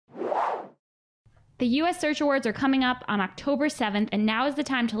The U.S. Search Awards are coming up on October 7th, and now is the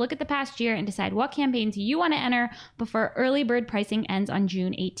time to look at the past year and decide what campaigns you want to enter before early bird pricing ends on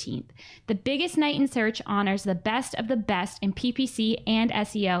June 18th. The biggest night in search honors the best of the best in PPC and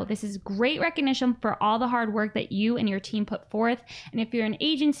SEO. This is great recognition for all the hard work that you and your team put forth. And if you're an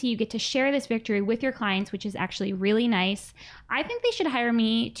agency, you get to share this victory with your clients, which is actually really nice. I think they should hire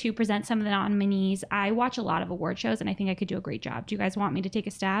me to present some of the nominees. I watch a lot of award shows, and I think I could do a great job. Do you guys want me to take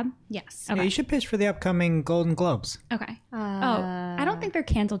a stab? Yes. Okay. Yeah, you should pitch for the upcoming Golden Globes. Okay. I don't think they're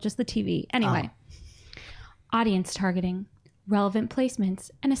canceled, just the TV. Anyway. Audience targeting, relevant placements,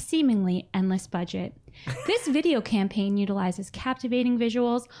 and a seemingly endless budget. This video campaign utilizes captivating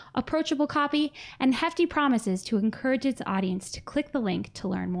visuals, approachable copy, and hefty promises to encourage its audience to click the link to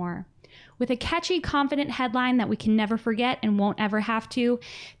learn more. With a catchy, confident headline that we can never forget and won't ever have to,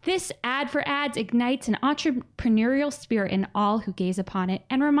 this ad for ads ignites an entrepreneurial spirit in all who gaze upon it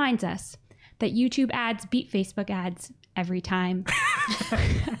and reminds us that YouTube ads beat Facebook ads every time.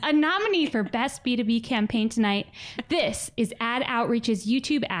 A nominee for Best B2B Campaign tonight, this is Ad Outreach's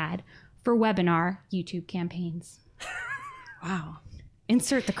YouTube ad for webinar YouTube campaigns. Wow.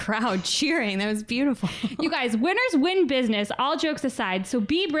 Insert the crowd cheering. That was beautiful. You guys, winners win business, all jokes aside. So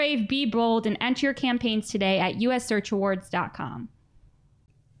be brave, be bold, and enter your campaigns today at ussearchawards.com.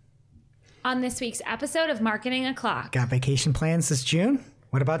 On this week's episode of Marketing O'Clock. Got vacation plans this June?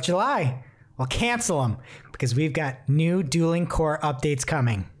 What about July? Well, cancel them because we've got new Dueling Core updates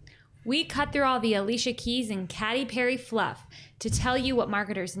coming. We cut through all the Alicia Keys and Katy Perry fluff to tell you what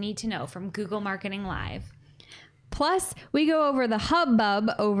marketers need to know from Google Marketing Live. Plus, we go over the hubbub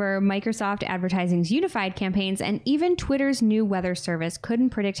over Microsoft Advertising's unified campaigns, and even Twitter's new weather service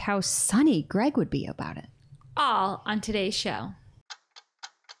couldn't predict how sunny Greg would be about it. All on today's show.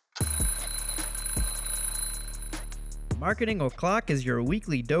 Marketing O'Clock is your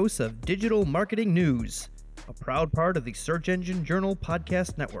weekly dose of digital marketing news, a proud part of the Search Engine Journal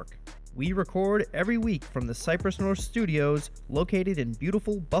Podcast Network. We record every week from the Cypress North Studios, located in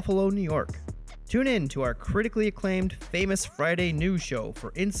beautiful Buffalo, New York. Tune in to our critically acclaimed Famous Friday news show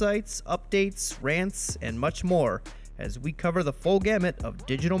for insights, updates, rants, and much more as we cover the full gamut of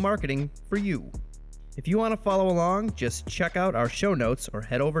digital marketing for you. If you want to follow along, just check out our show notes or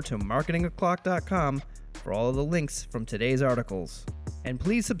head over to marketingoclock.com for all of the links from today's articles. And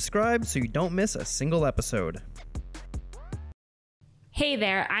please subscribe so you don't miss a single episode. Hey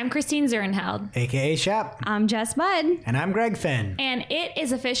there, I'm Christine Zernheld. AKA Shep. I'm Jess Budd. And I'm Greg Finn. And it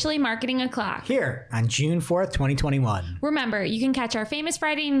is officially Marketing O'Clock. Here on June 4th, 2021. Remember, you can catch our Famous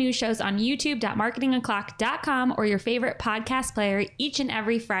Friday news shows on youtube.marketingoclock.com or your favorite podcast player each and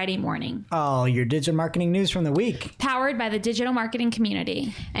every Friday morning. All your digital marketing news from the week. Powered by the digital marketing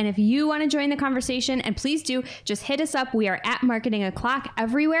community. And if you want to join the conversation, and please do, just hit us up. We are at Marketing O'Clock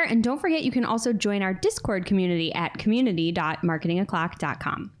everywhere. And don't forget, you can also join our Discord community at community.marketingoclock.com.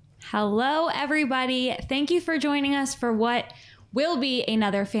 Hello, everybody. Thank you for joining us for what will be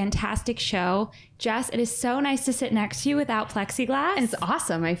another fantastic show. Jess, it is so nice to sit next to you without plexiglass. It's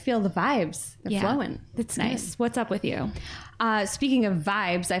awesome. I feel the vibes. They're flowing. That's nice. What's up with you? Speaking of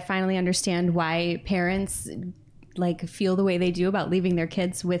vibes, I finally understand why parents feel the way they do about leaving their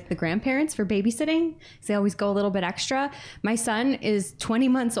kids with the grandparents for babysitting. They always go a little bit extra. My son is 20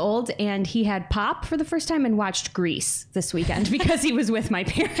 months old and he had pop for the first time and watched Grease this weekend because he was with my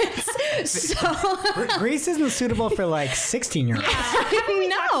parents. So Grease isn't suitable for 16-year-olds. We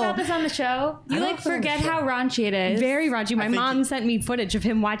No. talked about this on the show. You forget how raunchy it is. Very raunchy. My mom sent me footage of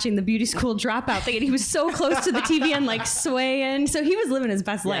him watching the Beauty School Dropout thing, and he was so close to the TV and swaying. So he was living his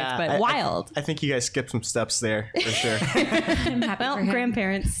best life, but wild. I think you guys skipped some steps there for sure. I'm happy for him.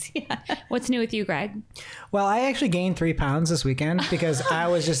 Grandparents. Yeah. What's new with you, Greg? Well, I actually gained 3 pounds this weekend because I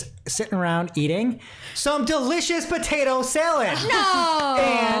was just sitting around eating some delicious potato salad. No.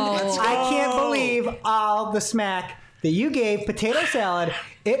 And I can't believe all the smack that you gave potato salad.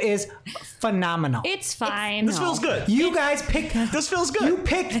 It is phenomenal. It's fine. This feels good. You guys picked. This feels good. You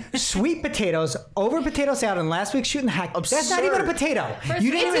picked sweet potatoes over potato salad in last week's shooting hack. That's not even a potato.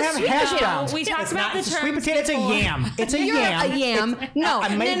 You didn't even have hash browns. We talked It's about not the a sweet terms potato. It's a before. yam. It's a You're yam. a yam. No,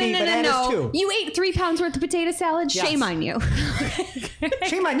 No. You ate 3 pounds worth of potato salad. Yes. Shame on you.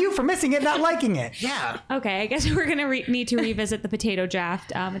 Shame on you for missing it, not liking it. Yeah. Okay, I guess we're going to need to revisit the potato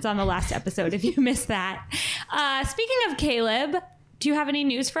draft. It's on the last episode if you missed that. Speaking of Caleb, do you have any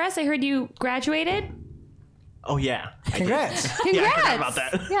news for us? I heard you graduated. Oh yeah. Congrats. Yeah, I forgot about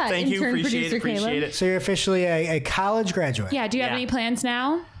that. Yeah, Thank you. intern Appreciate producer it. Appreciate it. So you're officially a college graduate. Yeah, do you have Yeah. any plans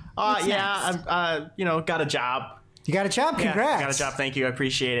now? Yeah. I'm got a job. You got a job? Congrats. Yeah, got a job. Thank you. I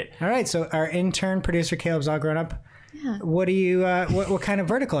appreciate it. All right. So our intern producer Caleb's all grown up. Yeah. What do you? What kind of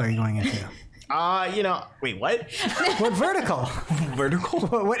vertical are you going into? Wait, what? What vertical? Vertical?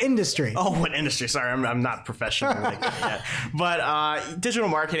 What industry? Oh, what industry? Sorry, I'm not professional like that yet. But digital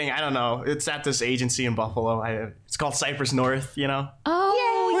marketing, I don't know. It's at this agency in Buffalo. It's called Cypress North,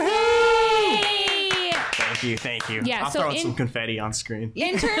 Oh, yay! Thank you. Yeah, I'll so throw in some confetti on screen.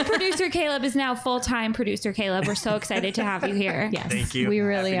 Intern producer Caleb is now full-time producer Caleb. We're so excited to have you here. Yes, Thank you. We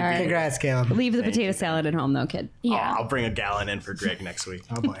really Happy to be are. here. Congrats, Caleb. Leave the potato salad at home, though, kid. Yeah. I'll bring a gallon in for Greg next week.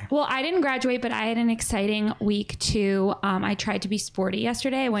 Oh boy. Well, I didn't graduate, but I had an exciting week too. I tried to be sporty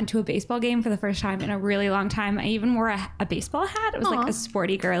yesterday. I went to a baseball game for the first time in a really long time. I even wore a baseball hat. It was like a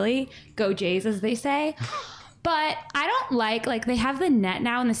sporty girly. Go Jays, as they say. But I don't like they have the net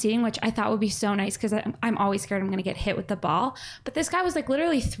now in the seating, which I thought would be so nice because I'm always scared I'm going to get hit with the ball. But this guy was like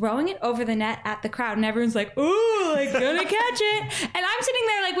literally throwing it over the net at the crowd, and everyone's like, ooh, like gonna catch it. And I'm sitting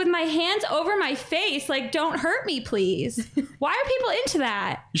there like with my hands over my face, like, don't hurt me, please. Why are people into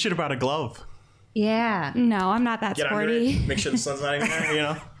that? You should have brought a glove. Yeah. No, I'm not that Get under sporty. it. Make sure the sun's not even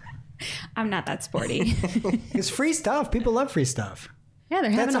there, I'm not that sporty. It's free stuff. People love free stuff. Yeah, they're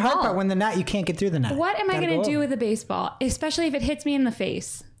having That's the a hard ball. part. When the net, you can't get through the net. What am I Gotta going go to do over. with a baseball, especially if it hits me in the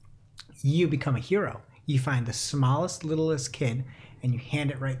face? You become a hero. You find the smallest, littlest kid, and you hand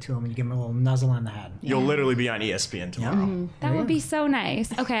it right to him, and you give him a little nuzzle on the head. You'll literally be on ESPN tomorrow. That would be so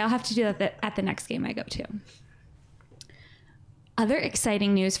nice. Okay, I'll have to do that at the next game I go to. Other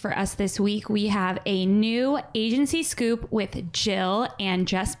exciting news for us this week, we have a new agency scoop with Jill and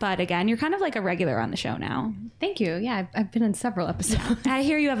Jess Budd again. You're kind of like a regular on the show now. Thank you. Yeah, I've been in several episodes. I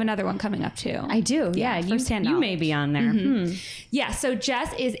hear you have another one coming up too. I do. Yeah, firsthand you may knowledge. be on there. Yeah, so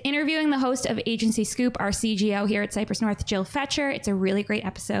Jess is interviewing the host of Agency Scoop, our CGO here at Cypress North, Jill Fetcher. It's a really great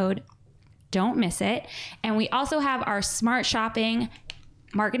episode. Don't miss it. And we also have our Smart Shopping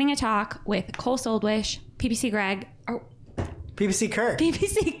Marketing a Talk with Cole Soldwish, PPC Greg, PPC Kirk.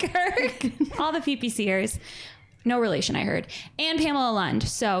 PPC Kirk, all the PPCers. No relation, I heard. And Pamela Lund.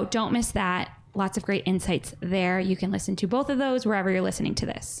 So don't miss that. Lots of great insights there. You can listen to both of those wherever you're listening to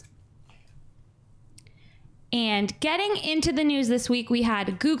this. And getting into the news this week, we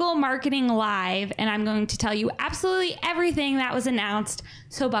had Google Marketing Live, and I'm going to tell you absolutely everything that was announced.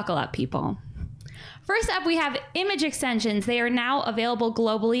 So buckle up, people. First up, we have image extensions. They are now available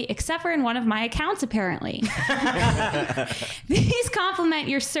globally, except for in one of my accounts, apparently. These complement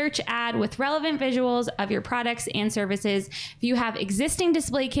your search ad with relevant visuals of your products and services. If you have existing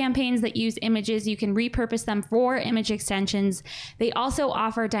display campaigns that use images, you can repurpose them for image extensions. They also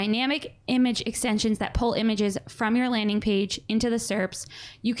offer dynamic image extensions that pull images from your landing page into the SERPs.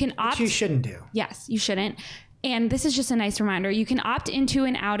 You can opt... Which you shouldn't do. Yes, you shouldn't. And this is just a nice reminder. You can opt into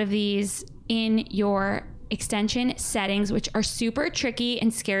and out of these in your extension settings, which are super tricky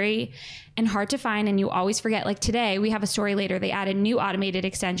and scary and hard to find. And you always forget. Like today, we have a story later. They added new automated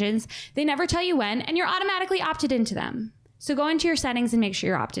extensions. They never tell you when, and you're automatically opted into them. So go into your settings and make sure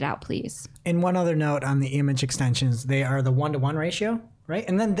you're opted out, please. And one other note on the image extensions, they are the 1-to-1 ratio, right?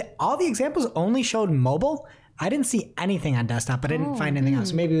 And then all the examples only showed mobile. I didn't see anything on desktop. I didn't find anything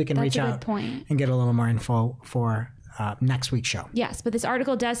else. Maybe we can That's reach a good out point. and get a little more info for next week's show. Yes, but this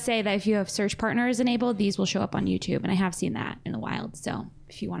article does say that if you have search partners enabled, these will show up on YouTube. And I have seen that in the wild. So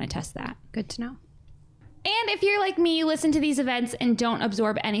if you want to test that. Good to know. And if you're like me, you listen to these events and don't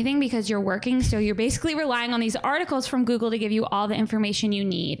absorb anything because you're working. So you're basically relying on these articles from Google to give you all the information you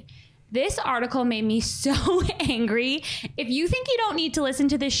need. This article made me so angry. If you think you don't need to listen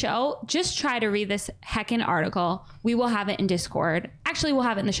to this show, just try to read this heckin' article. We will have it in Discord. Actually, we'll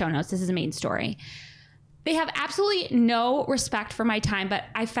have it in the show notes. This is a main story. They have absolutely no respect for my time, but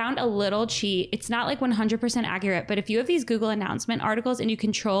I found a little cheat. It's not like 100% accurate, but if you have these Google announcement articles and you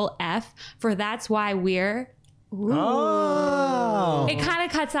control F for that's why we're, Oh. it kind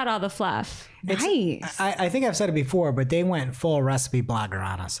of cuts out all the fluff. Nice. I think I've said it before, but they went full recipe blogger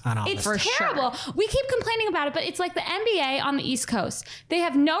on us on all It's this. terrible. We keep complaining about it, but it's like the NBA on the East Coast. They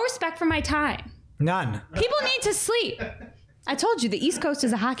have no respect for my time. None. People need to sleep. I told you the East Coast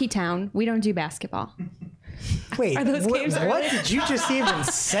is a hockey town. We don't do basketball. Wait, Are those games what early? did you just even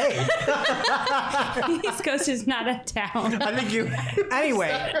say? The East Coast is not a town. I think you.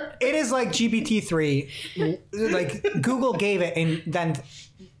 Anyway, it is like GPT-3. Like Google gave it and then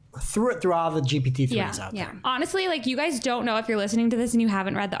threw it through all the GPT-3s out there. Honestly, like you guys don't know if you're listening to this and you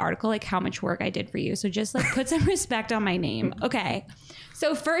haven't read the article, like how much work I did for you. So just like put some respect on my name. Okay.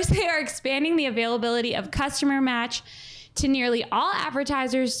 So first they are expanding the availability of Customer Match to nearly all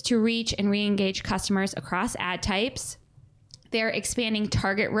advertisers to reach and re-engage customers across ad types. They're expanding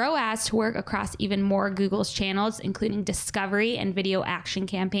target ROAS to work across even more Google's channels, including discovery and video action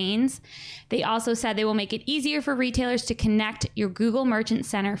campaigns. They also said they will make it easier for retailers to connect your Google Merchant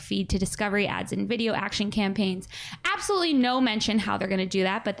Center feed to discovery ads and video action campaigns. Absolutely no mention how they're going to do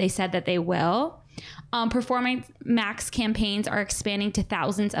that, but they said that they will. Performance Max campaigns are expanding to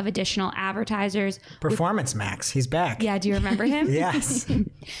thousands of additional advertisers. Performance Max, he's back. Yeah, do you remember him? Yes.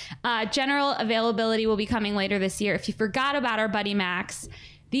 General availability will be coming later this year. If you forgot about our buddy Max,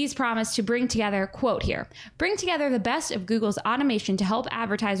 these promise to bring together, quote here, bring together the best of Google's automation to help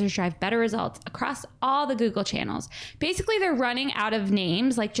advertisers drive better results across all the Google channels. Basically, they're running out of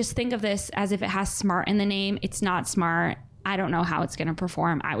names. Like, just think of this as if it has smart in the name. It's not smart. I don't know how it's going to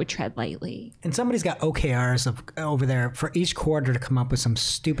perform. I would tread lightly. And somebody's got OKRs over there for each quarter to come up with some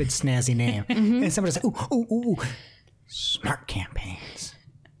stupid snazzy name. And somebody's like, ooh, smart campaigns.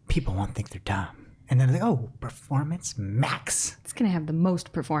 People won't think they're dumb. And then they're like, oh, Performance Max. It's going to have the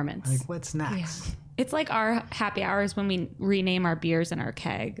most performance. Like, what's next? It's like our happy hours when we rename our beers in our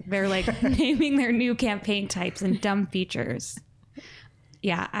keg. They're like naming their new campaign types and dumb features.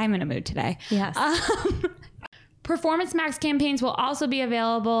 Yeah, I'm in a mood today. Yes. Performance Max campaigns will also be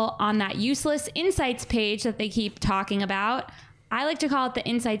available on that useless Insights page that they keep talking about. I like to call it the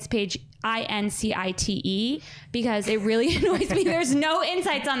Insights page, INCITE, because it really annoys me. There's no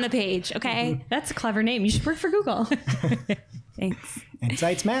insights on the page, okay? That's a clever name. You should work for Google. Thanks.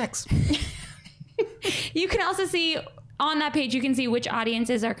 Insights Max. You can also see on that page, you can see which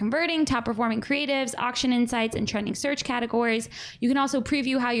audiences are converting, top performing creatives, auction insights, and trending search categories. You can also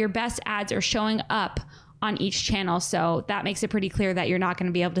preview how your best ads are showing up on each channel. So that makes it pretty clear that you're not going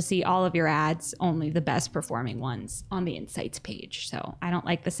to be able to see all of your ads, only the best performing ones on the Insights page. So I don't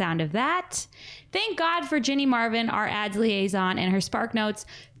like the sound of that. Thank God for Ginny Marvin, our ads liaison, and her Spark Notes.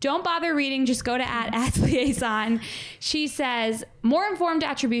 Don't bother reading, just go to @ads liaison. She says, more informed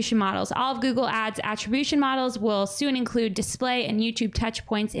attribution models. All of Google Ads attribution models will soon include display and YouTube touch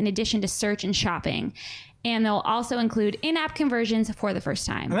points in addition to search and shopping. And they'll also include in-app conversions for the first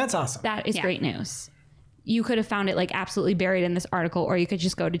time. And that's awesome. That is great news. You could have found it like absolutely buried in this article, or you could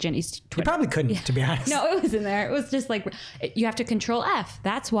just go to Jenny's Twitter. You probably couldn't, to be honest. No, it was in there. It was just like, you have to Control F.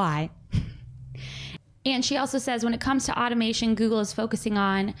 That's why. And she also says when it comes to automation, Google is focusing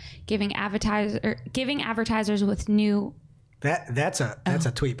on giving advertisers with new... That's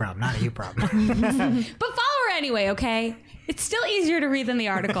a tweet problem, not a you problem. But follow her anyway, okay? It's still easier to read than the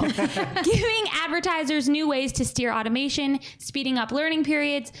article. Giving advertisers new ways to steer automation, speeding up learning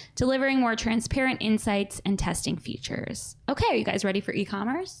periods, delivering more transparent insights, and testing features. Okay, are you guys ready for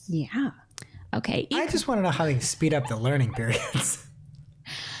e-commerce? Yeah. Okay. I just want to know how they speed up the learning periods.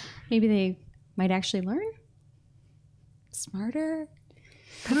 Maybe they might actually learn. Smarter?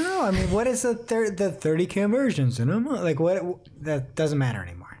 I don't know. I mean, what is the 30 conversions in a month? Like, what? That doesn't matter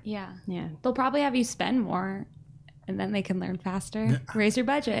anymore. Yeah. Yeah. They'll probably have you spend more, and then they can learn faster. Raise your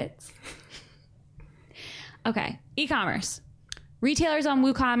budgets. Okay. E-commerce. Retailers on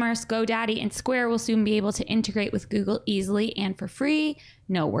WooCommerce, GoDaddy, and Square will soon be able to integrate with Google easily and for free.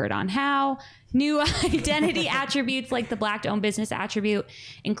 No word on how. New identity attributes like the Black-owned business attribute,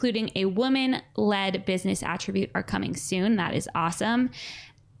 including a woman-led business attribute, are coming soon. That is awesome.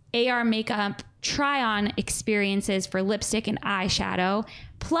 AR makeup try-on experiences for lipstick and eyeshadow.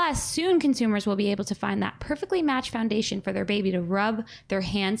 Plus, soon consumers will be able to find that perfectly matched foundation for their baby to rub their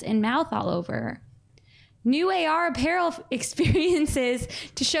hands and mouth all over. New AR apparel experiences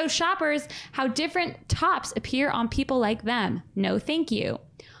to show shoppers how different tops appear on people like them. No, thank you.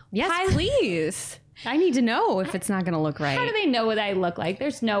 Yes, please. I need to know if it's not going to look right. How do they know what I look like?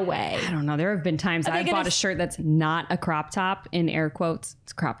 There's no way. I don't know. There have been times I've bought a shirt that's not a crop top, in air quotes.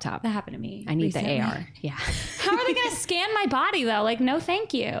 It's a crop top. That happened to me. I need recently. the AR. Yeah. How are they going to scan my body though? Like, no,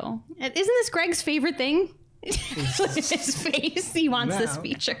 thank you. Isn't this Greg's favorite thing? His face. He wants this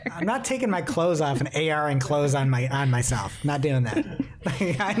feature. I'm not taking my clothes off and AR and clothes on myself. Not doing that.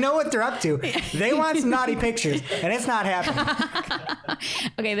 I know what they're up to. They want some naughty pictures, and it's not happening.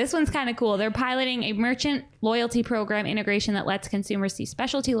 Okay, this one's kind of cool. They're piloting a merchant loyalty program integration that lets consumers see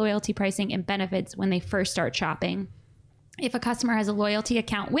specialty loyalty pricing and benefits when they first start shopping. If a customer has a loyalty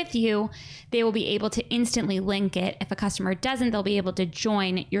account with you, they will be able to instantly link it. If a customer doesn't, they'll be able to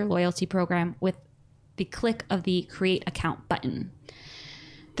join your loyalty program with the click of the Create Account button.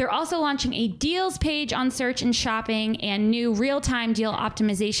 They're also launching a deals page on search and shopping and new real-time deal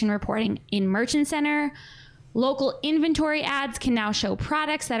optimization reporting in Merchant Center. Local inventory ads can now show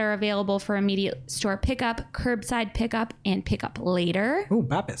products that are available for immediate store pickup, curbside pickup, and pickup later. Ooh,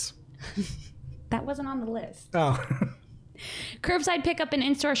 Bappas. That wasn't on the list. Oh. Curbside pickup and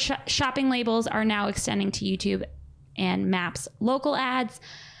in-store shopping labels are now extending to YouTube and Maps local ads.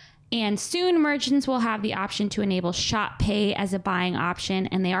 And soon merchants will have the option to enable Shop Pay as a buying option.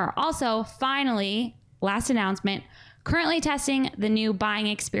 And they are also finally, last announcement, currently testing the new buying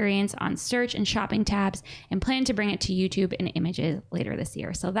experience on search and shopping tabs and plan to bring it to YouTube and images later this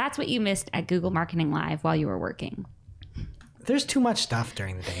year. So that's what you missed at Google Marketing Live while you were working. There's too much stuff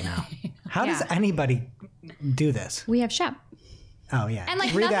during the day now. How does anybody do this? We have Shop. Oh, yeah. And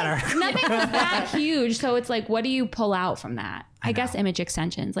like Read that nothing, article. nothing was that huge. So it's like, what do you pull out from that? I guess image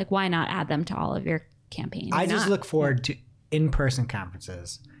extensions. Like, why not add them to all of your campaigns? I just look forward to in-person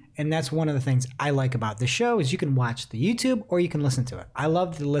conferences. And that's one of the things I like about the show is you can watch the YouTube or you can listen to it. I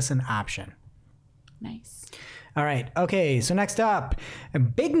love the listen option. Nice. All right. Okay. So next up,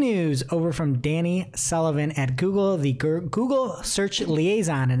 big news over from Danny Sullivan at Google, the Google Search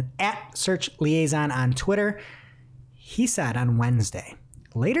Liaison and at Search Liaison on Twitter. He said on Wednesday,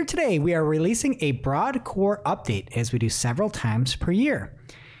 later today, we are releasing a broad core update as we do several times per year.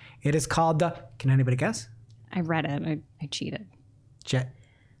 It is called the, can anybody guess? I read it. I cheated. June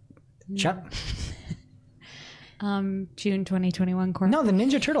 2021 core. No, the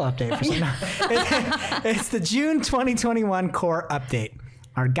Ninja Turtle update. For some, it's the June 2021 core update.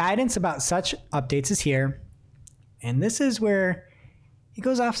 Our guidance about such updates is here. And this is where it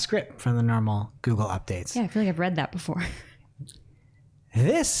goes off script from the normal Google updates. Yeah, I feel like I've read that before.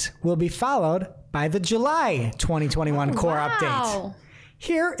 This will be followed by the July 2021 core update.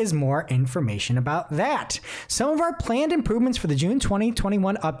 Here is more information about that. Some of our planned improvements for the June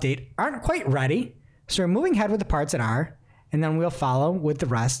 2021 update aren't quite ready, so we're moving ahead with the parts that are, and then we'll follow with the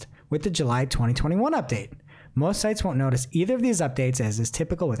rest with the July 2021 update. Most sites won't notice either of these updates, as is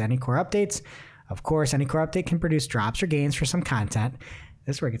typical with any core updates. Of course, any core update can produce drops or gains for some content.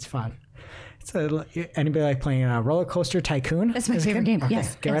 This is where it gets fun. Anybody like playing Roller Coaster Tycoon? That's my favorite game. Okay,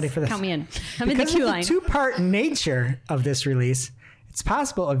 Yes. get ready for this. Count me in. I'm in the Because queue of line. the two-part nature of this release, it's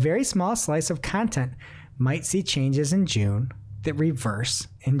possible a very small slice of content might see changes in June that reverse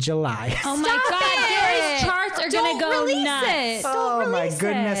in July. Oh my God. Gary's charts are going to go nuts. Oh my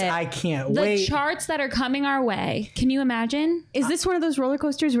goodness, I can't The wait. charts that are coming our way. Can you imagine? Is this one of those roller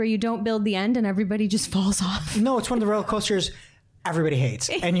coasters where you don't build the end and everybody just falls off? No, it's one of the roller coasters everybody hates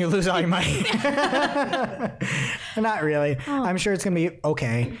and you lose all your money. Not really. I'm sure it's going to be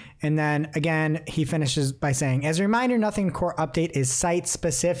okay. And then again, he finishes by saying, as a reminder, nothing in core update is site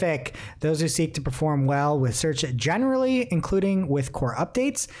specific. Those who seek to perform well with search generally, including with core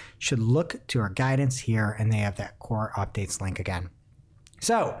updates, should look to our guidance here. And they have that core updates link again.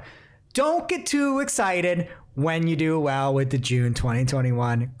 So don't get too excited when you do well with the June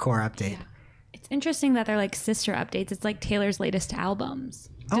 2021 core update. It's interesting that they're like sister updates. It's like Taylor's latest albums.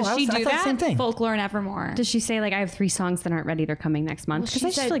 Does she do I thought the that? same thing. Folklore and Evermore. Does she say, like, I have 3 songs that aren't ready, they're coming next month? Because I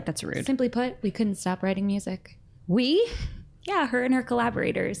just feel like that's rude. Simply put, we couldn't stop writing music. We? Yeah, her and her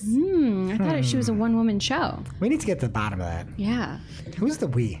collaborators. I thought she was a one-woman show. We need to get to the bottom of that. Yeah. Who's the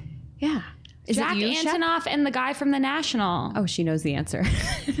we? Yeah. Is Jack it you, Shep? Antonoff and the guy from The National. Oh, she knows the answer.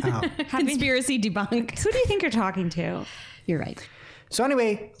 Conspiracy debunked. Who do you think you're talking to? You're right. So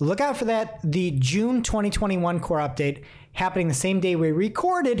anyway, look out for that. The June 2021 core update happening the same day we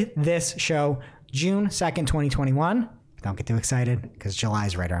recorded this show, June 2nd, 2021. Don't get too excited because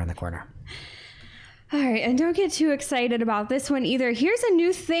July's right around the corner. All right, and don't get too excited about this one either. Here's a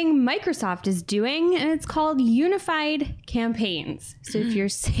new thing Microsoft is doing, and it's called Unified Campaigns. So if you're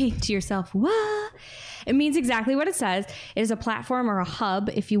saying to yourself, what? It means exactly what it says. It is a platform or a hub,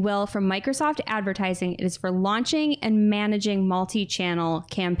 if you will, from Microsoft Advertising. It is for launching and managing multi-channel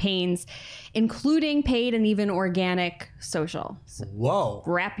campaigns, including paid and even organic social. So Whoa.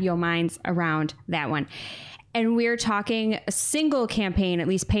 wrap your minds around that one. And we're talking a single campaign, at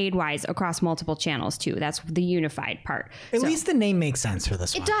least paid-wise, across multiple channels, too. That's the unified part. At least the name makes sense for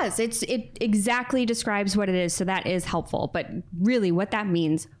this one. It does. It exactly describes what it is, so that is helpful. But really what that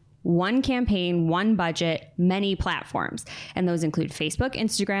means, one campaign, one budget, many platforms. And those include Facebook,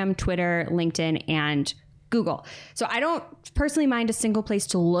 Instagram, Twitter, LinkedIn, and Google. So I don't personally mind a single place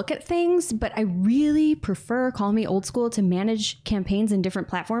to look at things, but I really prefer, call me old school, to manage campaigns in different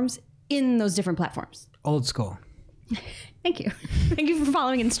platforms in those different platforms. Old school. Thank you. Thank you for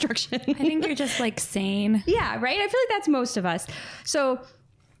following instruction. I think you're just like sane. Yeah, right? I feel like that's most of us. So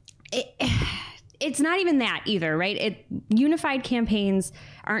it's not even that either, right? Unified campaigns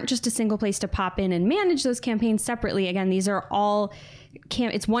aren't just a single place to pop in and manage those campaigns separately. Again, these are all,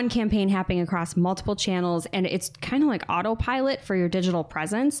 it's one campaign happening across multiple channels, and it's kind of like autopilot for your digital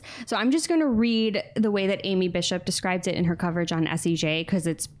presence. So I'm just going to read the way that Amy Bishop describes it in her coverage on SEJ because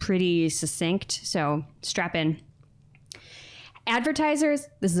it's pretty succinct. So strap in. Advertisers,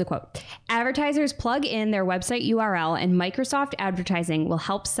 this is a quote, advertisers plug in their website URL and Microsoft Advertising will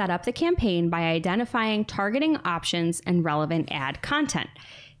help set up the campaign by identifying targeting options and relevant ad content.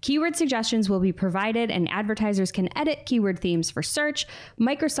 Keyword suggestions will be provided and advertisers can edit keyword themes for search.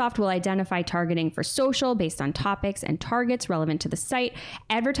 Microsoft will identify targeting for social based on topics and targets relevant to the site.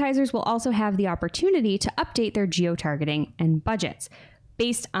 Advertisers will also have the opportunity to update their geo-targeting and budgets.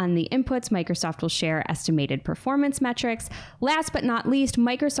 Based on the inputs, Microsoft will share estimated performance metrics. Last but not least,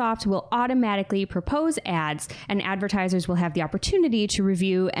 Microsoft will automatically propose ads, and advertisers will have the opportunity to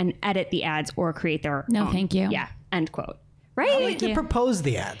review and edit the ads or create their No, own. thank you. Yeah, end quote. Right? They propose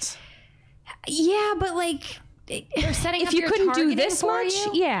the ads. Yeah, but like, They're setting if up you your couldn't do targeting this for much,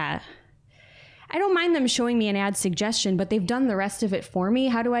 you? yeah. I don't mind them showing me an ad suggestion, but they've done the rest of it for me.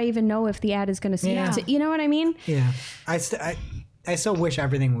 How do I even know if the ad is going to see Yeah. it? You know what I mean? Yeah. I still wish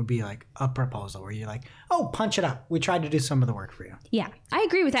everything would be like a proposal where you're like, oh, punch it up. We tried to do some of the work for you. Yeah, I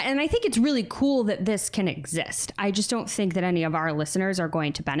agree with that. And I think it's really cool that this can exist. I just don't think that any of our listeners are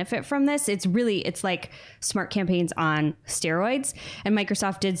going to benefit from this. It's like smart campaigns on steroids. And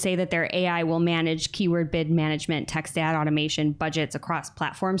Microsoft did say that their AI will manage keyword bid management, text ad automation budgets across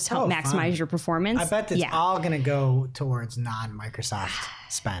platforms to help maximize fun. your performance. I bet that's all going to go towards non-Microsoft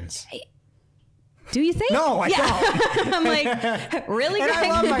spends. Do you think? No, I don't. I'm like, really? And I Greg?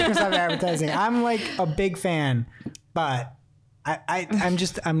 love Microsoft advertising. I'm like a big fan, but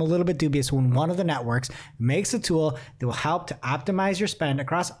I'm a little bit dubious when one of the networks makes a tool that will help to optimize your spend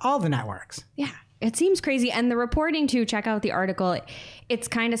across all the networks. Yeah, it seems crazy. And the reporting too, check out the article. It's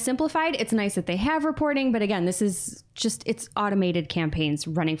kind of simplified. It's nice that they have reporting, but again, this is just, it's automated campaigns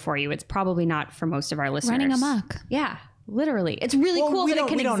running for you. It's probably not for most of our listeners. Running amok. Yeah, literally. It's really cool that it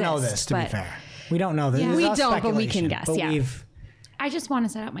can exist. We don't know this, to be fair. We don't know this. Yeah. This is We all don't, but we can speculation, guess, but yeah. I just want to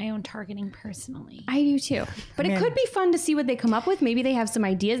set up my own targeting personally. I do too. But it could be fun to see what they come up with. Maybe they have some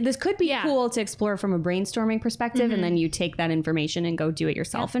ideas. This could be cool to explore from a brainstorming perspective, and then you take that information and go do it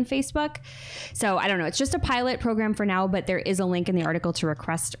yourself in Facebook. So I don't know. It's just a pilot program for now, but there is a link in the article to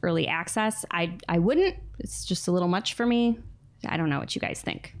request early access. I wouldn't. It's just a little much for me. I don't know what you guys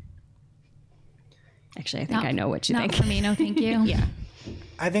think. Actually, I think I know what you Not think. for me, no thank you. Yeah.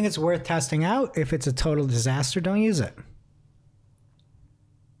 I think it's worth testing out. If it's a total disaster, don't use it.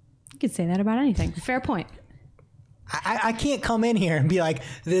 You could say that about anything. Fair point. I can't come in here and be like,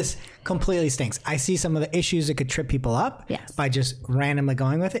 this completely stinks. I see some of the issues that could trip people up by just randomly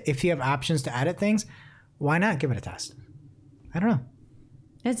going with it. If you have options to edit things, why not give it a test? I don't know.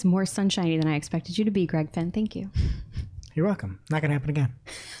 It's more sunshiny than I expected you to be, Greg Finn. Thank you. You're welcome. Not going to happen again.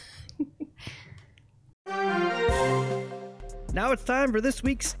 Now it's time for this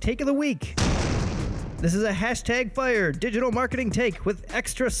week's Take of the Week. This is a #fire digital marketing take with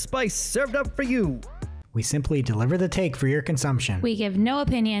extra spice served up for you. We simply deliver the take for your consumption. We give no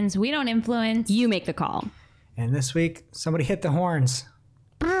opinions. We don't influence. You make the call. And this week, somebody hit the horns.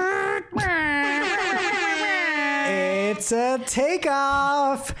 It's a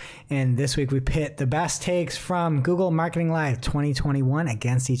takeoff. And this week we pit the best takes from Google Marketing Live 2021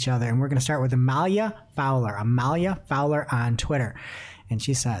 against each other. And we're going to start with Amalia Fowler on Twitter. And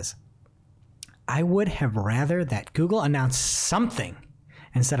she says, I would have rather that Google announced something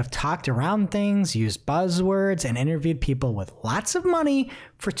instead of talked around things, used buzzwords, and interviewed people with lots of money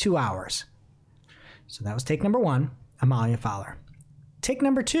for 2 hours. So that was take number 1, Amalia Fowler. Take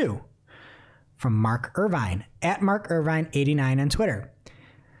number 2, from Mark Irvine, at Mark Irvine89 on Twitter.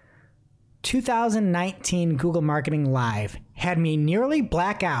 2019 Google Marketing Live had me nearly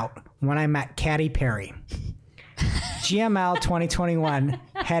black out when I met Katy Perry. GML 2021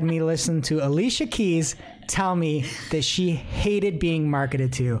 had me listen to Alicia Keys tell me that she hated being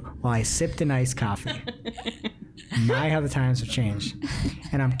marketed to while I sipped an iced coffee. My, how the times have changed.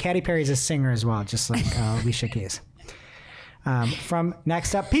 And Katy Perry's a singer as well, just like Alicia Keys. From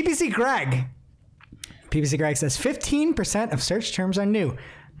next up, PPC Greg. PPC Greg says 15% of search terms are new. ...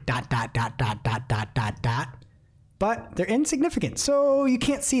 But they're insignificant, so you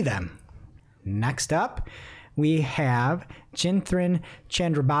can't see them. Next up, we have Jinthrin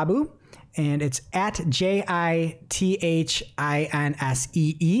Chandrababu, and it's at JITHINSEE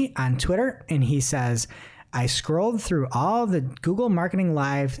on Twitter, and he says, I scrolled through all the Google Marketing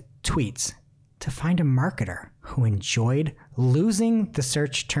Live tweets to find a marketer who enjoyed losing the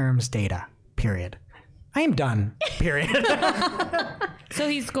search terms data, period. I am done, period. So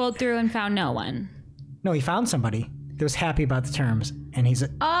he scrolled through and found no one. No, he found somebody that was happy about the terms, and he's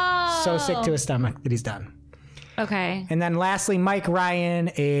so sick to his stomach that he's done. Okay. And then lastly, Mike Ryan,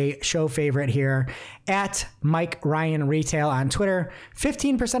 a show favorite here, at Mike Ryan Retail on Twitter.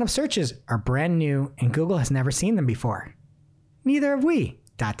 15% of searches are brand new, and Google has never seen them before. Neither have we. ...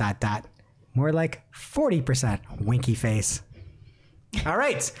 More like 40% winky face. All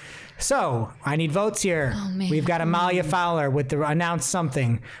right. So I need votes here. Oh, man. We've got Amalia Fowler with the announce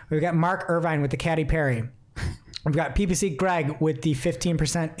something. We've got Mark Irvine with the Katy Perry. We've got PPC Greg with the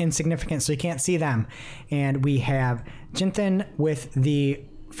 15% insignificant, so you can't see them. And we have Jinthan with the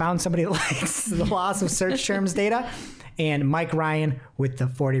found somebody that likes the loss of search terms data. And Mike Ryan with the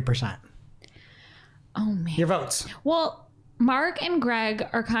 40%. Oh, man. Your votes. Well, Mark and Greg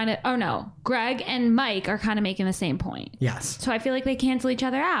are kind of... Oh, no. Greg and Mike are kind of making the same point. Yes. So I feel like they cancel each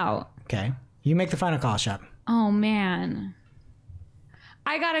other out. Okay. You make the final call, Shep. Oh, man.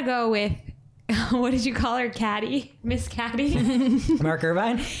 I got to go with... What did you call her? Caddy? Miss Caddy? Mark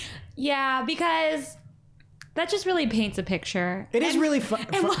Irvine? Yeah, because that just really paints a picture. It is really fun.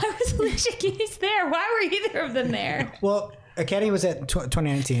 And why was Alicia Keys there? Why were either of them there? Well, Caddy was at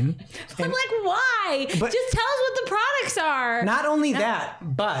 2019. I'm like, why? Just tell us what the products are. Not only that,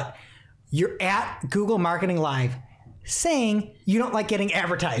 but you're at Google Marketing Live saying you don't like getting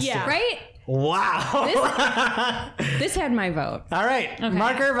advertised to. Right? Wow. This had my vote. All right. Okay.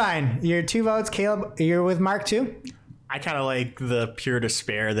 Mark Irvine, your 2 votes. Caleb, you're with Mark too? I kind of like the pure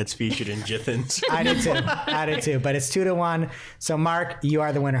despair that's featured in Jithan's. I did too. But it's 2-1. So Mark, you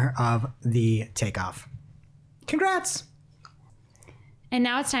are the winner of the takeoff. Congrats. And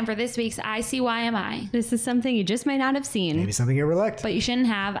now it's time for this week's ICYMI. This is something you just might not have seen. Maybe something you overlooked. But you shouldn't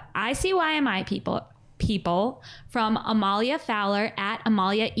have. ICYMI people from Amalia Fowler at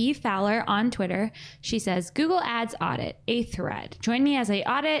Amalia E. Fowler on Twitter. She says, Google Ads audit, a thread. Join me as I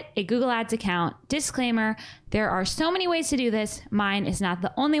audit a Google Ads account. Disclaimer, there are so many ways to do this. Mine is not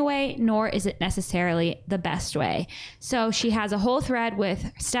the only way, nor is it necessarily the best way. So she has a whole thread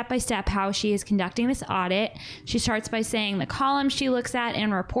with step-by-step how she is conducting this audit. She starts by saying the columns she looks at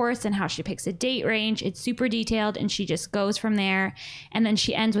in reports and how she picks a date range. It's super detailed, and she just goes from there. And then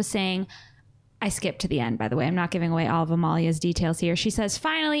she ends with saying, I skipped to the end, by the way. I'm not giving away all of Amalia's details here. She says,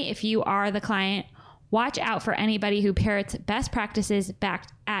 finally, if you are the client, watch out for anybody who parrots best practices back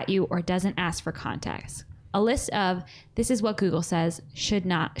at you or doesn't ask for context. A list of this is what Google says should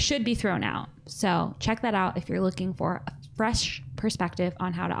be thrown out. So check that out if you're looking for a fresh perspective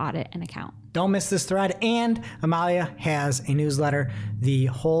on how to audit an account. Don't miss this thread. And Amalia has a newsletter, The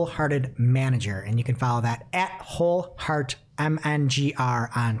Wholehearted Manager, and you can follow that at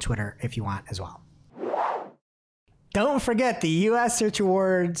WholeheartMNGR on Twitter if you want as well. Don't forget, the U.S. Search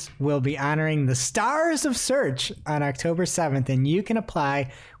Awards will be honoring the stars of search on October 7th, and you can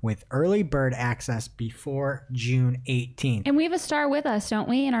apply with early bird access before June 18th. And we have a star with us, don't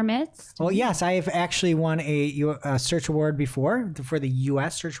we, in our midst? Well, yes, I have actually won a search award before for the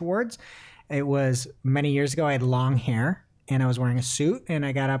U.S. Search Awards. It was many years ago. I had long hair, and I was wearing a suit, and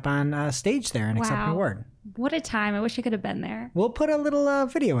I got up on stage there and accepted an award. What a time. I wish I could have been there. We'll put a little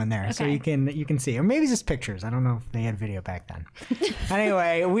video in there so you can see. Or maybe just pictures. I don't know if they had video back then.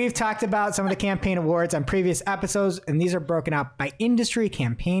 Anyway, we've talked about some of the campaign awards on previous episodes, and these are broken out by industry,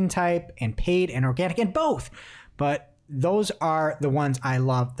 campaign type, and paid and organic, and both. But those are the ones I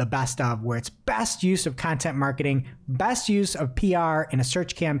love the best of, where it's best use of content marketing, best use of PR in a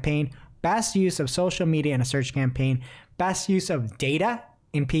search campaign, best use of social media in a search campaign, best use of data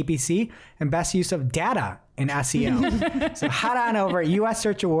in PPC, and best use of data in SEO. So head on over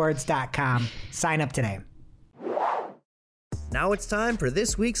ussearchawards.com. Sign up today. Now it's time for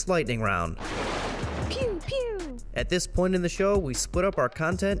this week's lightning round. Pew, pew. At this point in the show, we split up our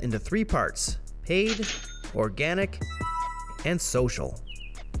content into 3 parts: paid, organic, and social.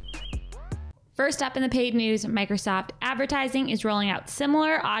 First up in the paid news, Microsoft Advertising is rolling out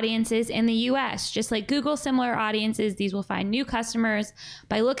similar audiences in the US. Just like Google similar audiences, these will find new customers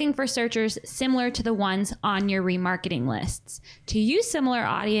by looking for searchers similar to the ones on your remarketing lists. To use similar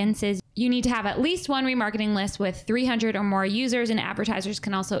audiences, you need to have at least one remarketing list with 300 or more users, and advertisers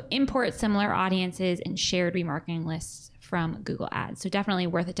can also import similar audiences and shared remarketing lists from Google Ads. So definitely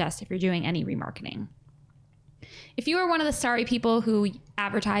worth a test if you're doing any remarketing. If you are one of the sorry people who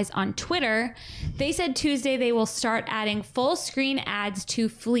advertise on Twitter, they said Tuesday they will start adding full screen ads to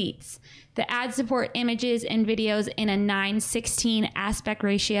fleets. The ads support images and videos in a 9:16 aspect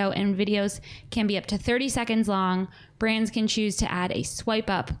ratio, and videos can be up to 30 seconds long. Brands can choose to add a swipe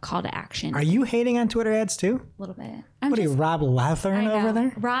up call to action. Are you hating on Twitter ads too? A little bit. What are you, Rob Leathern over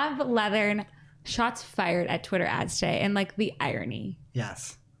there? Rob Leathern, shots fired at Twitter ads today, and like the irony.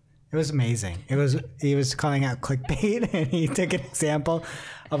 Yes. It was amazing. He was calling out clickbait, and he took an example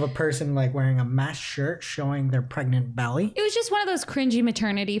of a person like wearing a mesh shirt showing their pregnant belly. It was just one of those cringy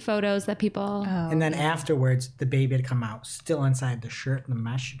maternity photos that people... And then afterwards, the baby had come out still inside the shirt and the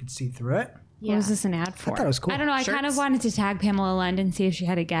mesh. You could see through it. What was this an ad I for? thought it was cool. I don't know. I kind of Shirts? wanted to tag Pamela Lund and see if she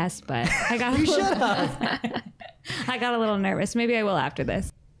had a guess, but I got I got a little nervous. Maybe I will after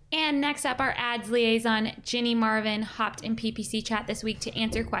this. And next up, our ads liaison, Ginny Marvin, hopped in PPC chat this week to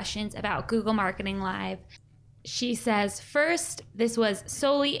answer questions about Google Marketing Live. She says, first, this was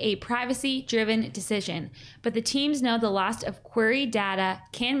solely a privacy-driven decision, but the teams know the loss of query data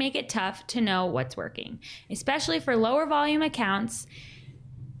can make it tough to know what's working, especially for lower volume accounts,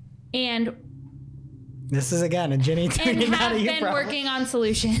 and This is again a Ginny turning out have of you been problem. working on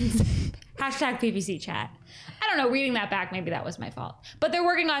solutions. Hashtag PPC chat. I don't know, reading that back, maybe that was my fault. But they're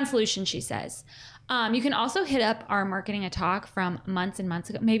working on solutions, she says. You can also hit up our Marketing a Talk from months and months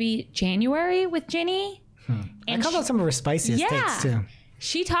ago, maybe January with Ginny. I called out some of her spiciest takes too.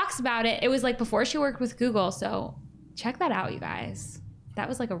 She talks about it. It was like before she worked with Google. So check that out, you guys. That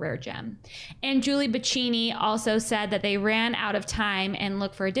was like a rare gem. And Julie Bacchini also said that they ran out of time and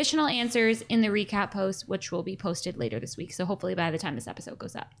look for additional answers in the recap post, which will be posted later this week. So hopefully by the time this episode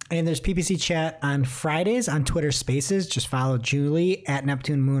goes up. And there's PPC chat on Fridays on Twitter Spaces. Just follow Julie at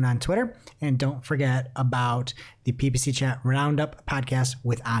Neptune Moon on Twitter. And don't forget about the PPC chat Roundup podcast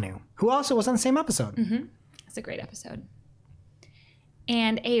with Anu, who also was on the same episode. It's a great episode.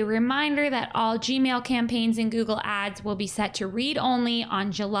 And a reminder that all Gmail campaigns in Google Ads will be set to read only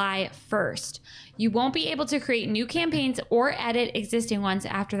on July 1st. You won't be able to create new campaigns or edit existing ones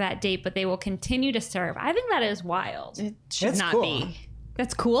after that date, but they will continue to serve. I think that is wild. It should That's not cool. be.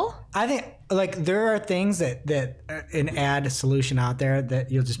 That's cool. I think like there are things that an ad solution out there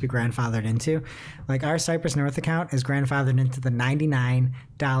that you'll just be grandfathered into. Like our Cypress North account is grandfathered into the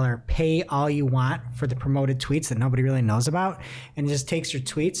 $99 pay all you want for the promoted tweets that nobody really knows about, and it just takes your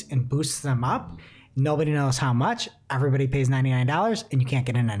tweets and boosts them up. Nobody knows how much. Everybody pays $99 and you can't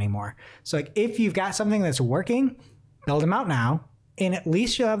get in anymore. So like if you've got something that's working, build them out now. And at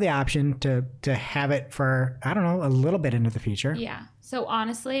least you'll have the option to have it for, I don't know, a little bit into the future. Yeah. So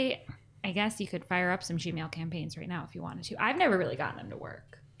honestly, I guess you could fire up some Gmail campaigns right now if you wanted to. I've never really gotten them to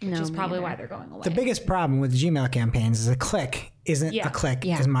work, which No, is me probably either. why they're going away. The biggest problem with Gmail campaigns is a click isn't Yeah. a click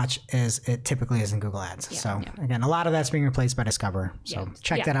Yeah. as much as it typically is in Google Ads. So again, a lot of that's being replaced by Discover. So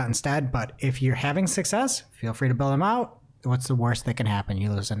check Yeah. that out instead. But if you're having success, feel free to build them out. What's the worst that can happen?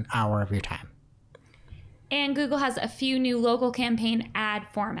 You lose an hour of your time. And Google has a few new local campaign ad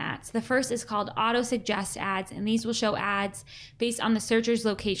formats. The first is called Auto Suggest Ads, and these will show ads based on the searcher's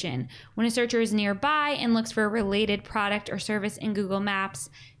location. When a searcher is nearby and looks for a related product or service in Google Maps,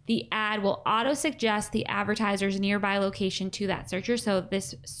 the ad will auto suggest the advertiser's nearby location to that searcher. So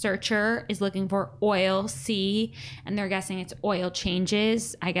this searcher is looking for oil C, and they're guessing it's oil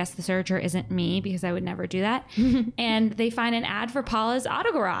changes. I guess the searcher isn't me because I would never do that. And they find an ad for Paula's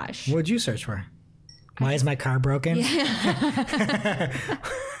Auto Garage. What'd you search for? Why is my car broken?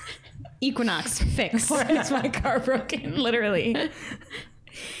 Equinox fix. Why is my car broken? Literally.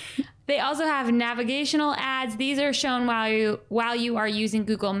 They also have navigational ads. These are shown while you are using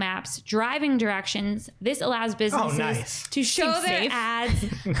Google Maps driving directions. This allows businesses nice. to show Seems their safe.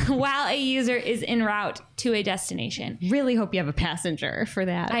 ads while a user is en route to a destination. Really hope you have a passenger for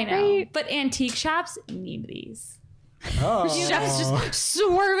that. I know, Right? but antique shops need these. Oh. Chef's just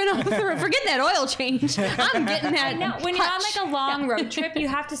swerving off the road. Forget that oil change. I'm getting that. Now, when you're on touch. like a long road trip, you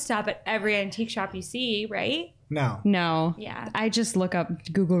have to stop at every antique shop you see, right? No. No. Yeah. I just look up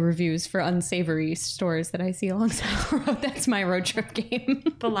Google reviews for unsavory stores that I see alongside the road. That's my road trip game.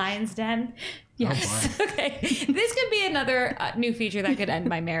 The Lion's Den. Yes. Okay. This could be another new feature that could end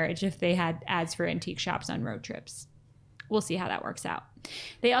my marriage if they had ads for antique shops on road trips. We'll see how that works out.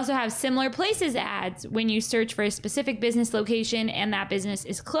 They also have similar places ads. When you search for a specific business location and that business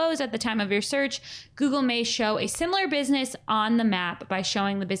is closed at the time of your search, Google may show a similar business on the map by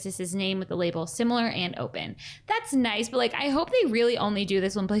showing the business's name with the label similar and open. That's nice, but like I hope they really only do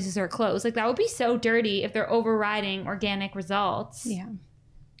this when places are closed. Like that would be so dirty if they're overriding organic results. Yeah.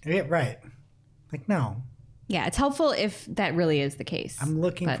 Yeah, right. Like, no. Yeah, it's helpful if that really is the case. I'm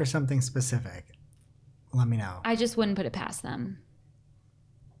looking But- for something specific. Let me know. I just wouldn't put it past them.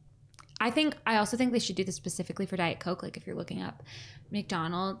 I also think they should do this specifically for Diet Coke. Like if you're looking up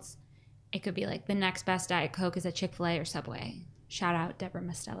McDonald's, it could be like the next best Diet Coke is at Chick-fil-A or Subway. Shout out Deborah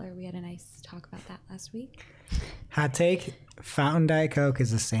Musteller. We had a nice talk about that last week. Hot take, fountain Diet Coke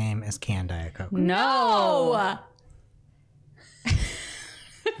is the same as canned Diet Coke. No.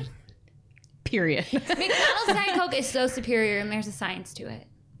 Period. McDonald's Diet Coke is so superior and there's a science to it.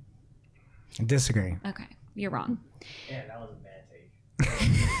 I disagree. Okay, you're wrong. Yeah, that was a bad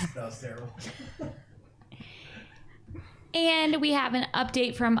take. That was terrible. And we have an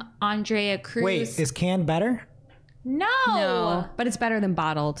update from Andrea Cruz. Wait, is canned better? No. But it's better than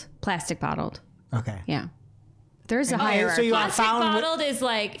plastic bottled. Okay. Yeah. There's a Okay, hierarchy. so you want Plastic fountain bottled is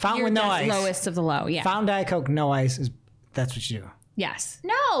like fountain with no ice. Lowest of the low. Yeah. Fountain Diet Coke, no ice that's what you do. Yes.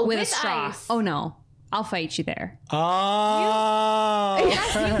 no With a straw. ice. Oh no. I'll fight you there. Oh.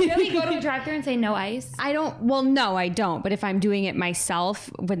 You really go to a drive-thru and say no ice? No, I don't. But if I'm doing it myself,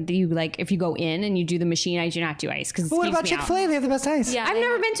 if you go in and you do the machine, I do not do ice because What about Chick-fil-A? They have the best ice. Yeah. I've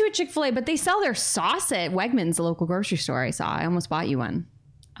never been to a Chick-fil-A, but they sell their sauce at Wegmans, the local grocery store. I saw. I almost bought you one.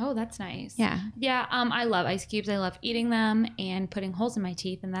 Oh, that's nice. Yeah. Yeah. I love ice cubes. I love eating them and putting holes in my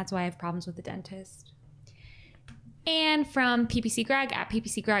teeth, and that's why I have problems with the dentist. And from PPC Greg at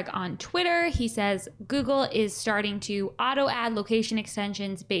PPC Greg on Twitter, he says Google is starting to auto add location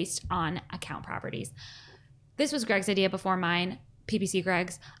extensions based on account properties. This was Greg's idea before mine, PPC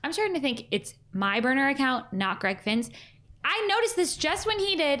Greg's. I'm starting to think it's my burner account, not Greg Finn's. I noticed this just when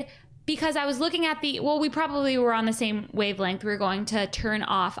he did because I was looking at we probably were on the same wavelength. We were going to turn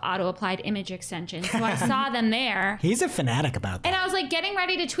off auto applied image extensions. So I saw them there. He's a fanatic about that. And I was like getting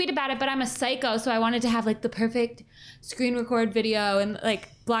ready to tweet about it, but I'm a psycho, so I wanted to have like the perfect screen record video and like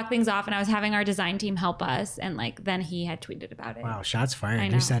block things off. And I was having our design team help us, and like then he had tweeted about it. Wow, shots fired. I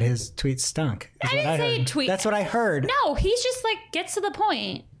know. You said his tweet stunk. That's I what didn't say heard. tweet. That's what I heard. No, he's just like gets to the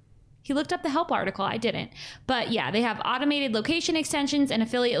point. He looked up the help article. I didn't. But yeah, they have automated location extensions and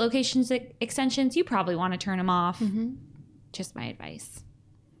affiliate locations extensions. You probably want to turn them off. Just my advice.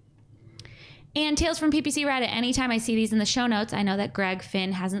 And Tales from PPC Reddit. Anytime I see these in the show notes, I know that Greg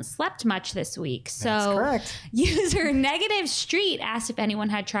Finn hasn't slept much this week. So That's correct. user Negative Street asked if anyone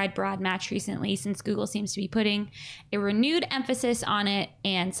had tried Broad Match recently, since Google seems to be putting a renewed emphasis on it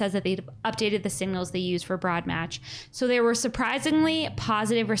and says that they've updated the signals they use for Broad Match. So there were surprisingly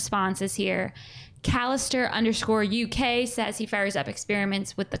positive responses here. Callister_UK says he fires up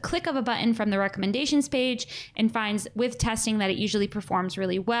experiments with the click of a button from the recommendations page and finds with testing that it usually performs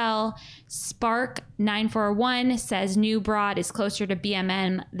really well. Spark941 says new Broad is closer to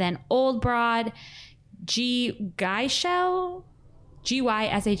BMM than old Broad. GYSHALL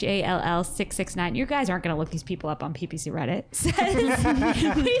 669. You guys aren't going to look these people up on PPC Reddit.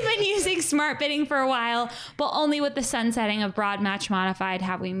 Says we've been using smart bidding for a while, but only with the sunsetting of Broad Match Modified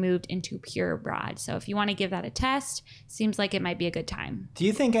have we moved into pure Broad. So if you want to give that a test, seems like it might be a good time. Do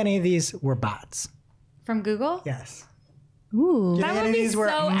you think any of these were bots? From Google? Yes. Ooh. Do you think That any would of be these were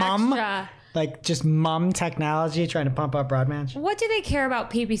so extra. like just mum technology trying to pump up Broad Match? What do they care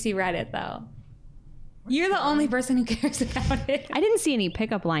about PPC Reddit though? You're the only person who cares about it. I didn't see any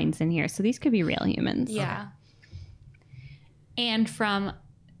pickup lines in here, so these could be real humans. Yeah. And from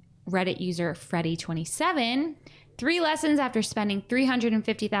Reddit user Freddy27, 3 lessons after spending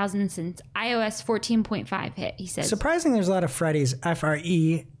 $350,000 since iOS 14.5 hit. He says, Surprising there's a lot of Freddy's,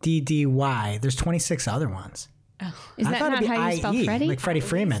 Freddy. There's 26 other ones. Is I that thought not it'd be how you IE, spell Freddy? like Freddie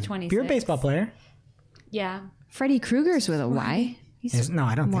Freeman. 26. You're a baseball player. yeah. Freddy Krueger's with a Y. He's No,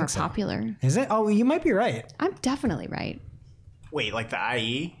 I don't more think so. popular. Is it? Oh, you might be right. I'm definitely right. Wait, like the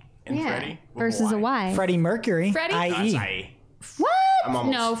IE and Freddy? Versus a Y. Freddie Mercury, Freddie- IE. That's IE. What? I'm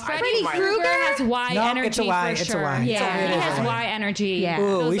almost, No, I Freddy think my- Krueger has Y No, energy it's a Y, for it's a sure. Y. Yeah, It he is has a Y. Y energy. Yeah. Ooh,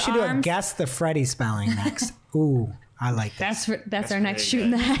 Those we should do a arms. guess the Freddy spelling next. Ooh, I like that. That's our next pretty shoot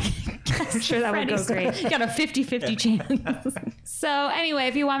in the heck. I'm sure that would go great. Got a 50-50 chance. So anyway,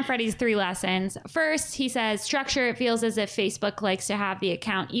 if you want Freddie's 3 lessons, first he says structure. It feels as if Facebook likes to have the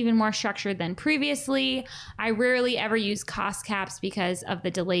account even more structured than previously. I rarely ever use cost caps because of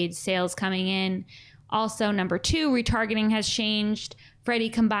the delayed sales coming in. Also, number 2, retargeting has changed. Freddie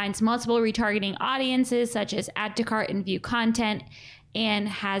combines multiple retargeting audiences such as add to cart and view content and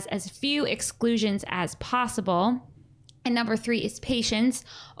has as few exclusions as possible. And number 3 is patience.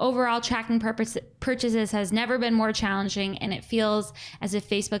 Overall, tracking purchases has never been more challenging, and it feels as if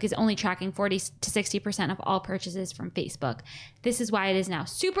Facebook is only tracking 40 to 60% of all purchases from Facebook. This is why it is now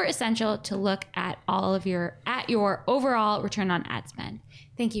super essential to look at your overall return on ad spend.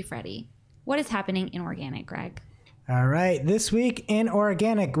 Thank you, Freddie. What is happening in organic, Greg? All right, this week in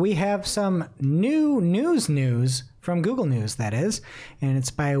organic, we have some new news from Google News, that is, and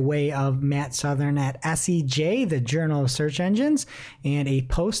it's by way of Matt Southern at SEJ, the Journal of Search Engines, and a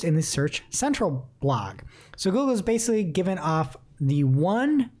post in the Search Central blog. So Google has basically given off the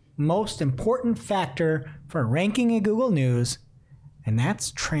one most important factor for ranking in Google News, and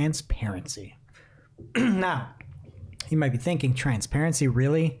that's transparency. Now, you might be thinking, transparency,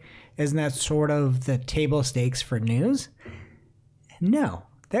 really? Isn't that sort of the table stakes for news? No,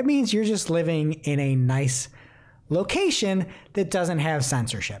 that means you're just living in a nice location that doesn't have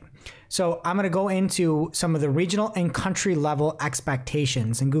censorship. So I'm going to go into some of the regional and country level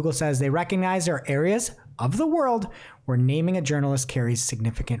expectations. And Google says they recognize there are areas of the world where naming a journalist carries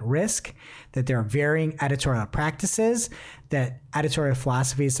significant risk, that there are varying editorial practices, that editorial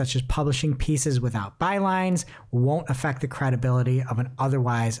philosophies such as publishing pieces without bylines won't affect the credibility of an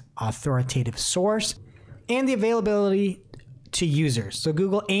otherwise authoritative source, and the availability to users. So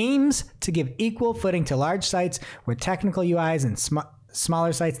Google aims to give equal footing to large sites with technical UIs and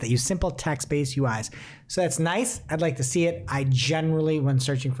smaller sites that use simple text-based UIs. So that's nice. I'd like to see it. I generally, when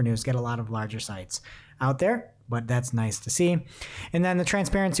searching for news, get a lot of larger sites out there, but that's nice to see. And then the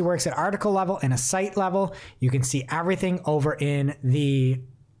transparency works at article level and a site level. You can see everything over in the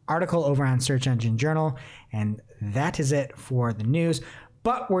article over on Search Engine Journal. And that is it for the news.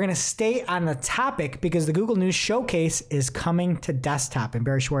 But we're going to stay on the topic because the Google News Showcase is coming to desktop. And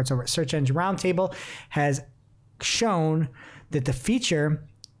Barry Schwartz over at Search Engine Roundtable has shown that the feature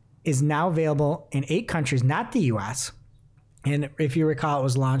is now available in 8 countries, not the US. And if you recall, it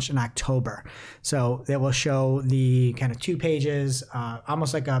was launched in October. So it will show the kind of 2 pages,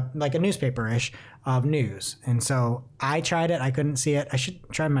 almost like a newspaper-ish of news. And so I tried it. I couldn't see it. I should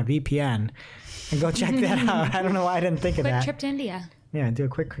try my VPN and go check that out. I don't know why I didn't think of that. Quick trip to India. Yeah, do a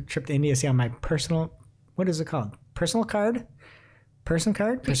quick trip to India, see on my personal, what is it called? Personal card? Person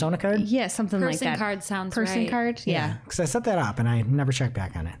card? Persona card? Yeah, something like that. Person card sounds Person right. card? Yeah. Because I set that up and I never checked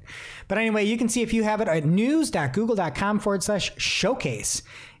back on it. But anyway, you can see if you have it at news.google.com/showcase.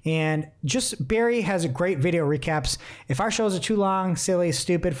 And just Barry has a great video recaps. If our shows are too long, silly,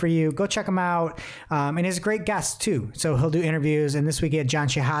 stupid for you, go check him out. And he's a great guest too. So he'll do interviews. And this week he had John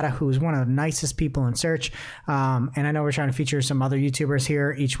Shihada, who's one of the nicest people in search. And I know we're trying to feature some other YouTubers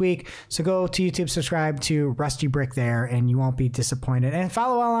here each week. So go to YouTube, subscribe to Rusty Brick there, and you won't be disappointed. And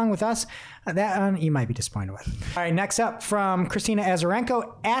follow along with us. That you might be disappointed with. All right, next up from Christina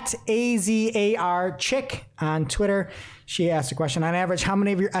Azarenko at AZAR Chick on Twitter. She asked a question. On average, how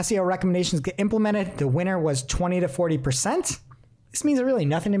many of your SEO recommendations get implemented? The winner was 20 to 40%. This means really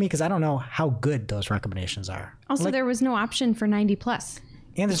nothing to me because I don't know how good those recommendations are. Also, there was no option for 90 plus.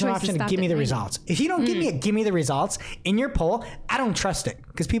 And there's no option to give me the results. If you don't give me the results in your poll, I don't trust it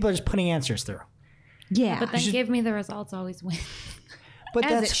because people are just putting answers through. Yeah. But then give me the results always win. But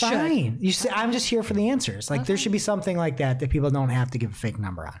As that's it should. fine. You say, I'm just here for the answers. Like there should be something like that people don't have to give a fake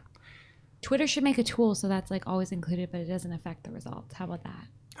number on. Twitter should make a tool so that's like always included, but it doesn't affect the results. How about that?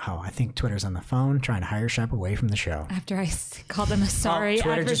 Oh, I think Twitter's on the phone trying to hire Shep away from the show. After I called them a sorry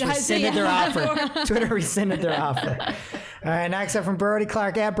Twitter just advertising. rescinded their offer. Twitter rescinded their offer. All right, next up from Brody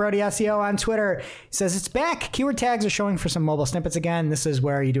Clark at Brody SEO on Twitter. He says it's back. Keyword tags are showing for some mobile snippets again. This is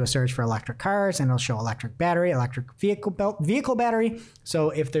where you do a search for electric cars and it'll show electric battery, electric vehicle battery. So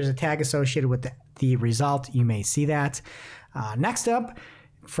if there's a tag associated with the result, you may see that. Next up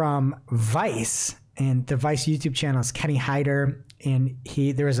from Vice, and the Vice YouTube channel is Kenny Hyder. And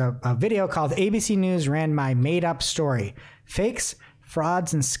there was a video called ABC News Ran My Made Up Story, Fakes,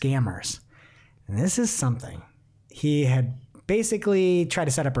 Frauds, and Scammers. And this is something. He had basically tried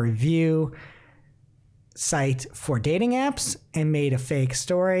to set up a review site for dating apps and made a fake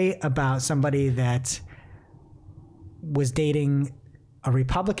story about somebody that was dating a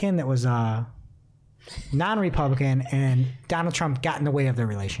Republican that was a non-Republican, and Donald Trump got in the way of their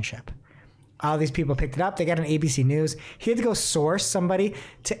relationship. All these people picked it up. They got on ABC News. He had to go source somebody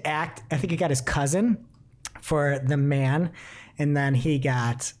to act. I think he got his cousin for the man. And then he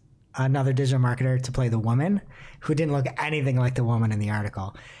got another digital marketer to play the woman who didn't look anything like the woman in the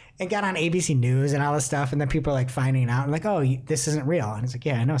article. And got on ABC News and all this stuff. And then people are like finding out and like, oh, this isn't real. And it's like,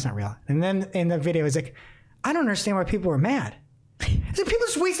 yeah, I know it's not real. And then in the video, it's like, I don't understand why people were mad. It's like people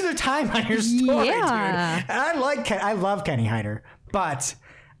just wasting their time on your story, dude. And I love Kenny Hyder, but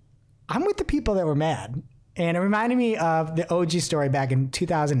I'm with the people that were mad. And it reminded me of the OG story back in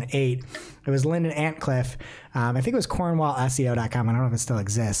 2008. It was Lyndon Antcliffe. I think it was CornwallSEO.com. I don't know if it still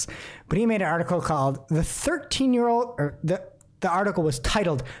exists. But he made an article called The 13-Year-Old, or the article was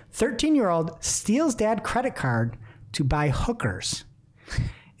titled 13-Year-Old Steals Dad Credit Card to Buy Hookers.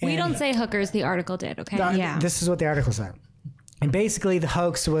 We don't say hookers. The article did, okay? Yeah. This is what the article said. And basically the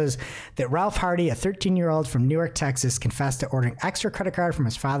hoax was that Ralph Hardy, a 13-year-old from Newark, Texas, confessed to ordering extra credit card from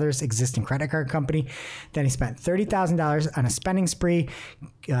his father's existing credit card company. Then he spent $30,000 on a spending spree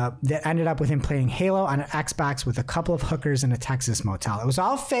that ended up with him playing Halo on an Xbox with a couple of hookers in a Texas motel. It was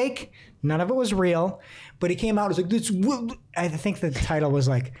all fake. None of it was real. But he came out and was like, I think the title was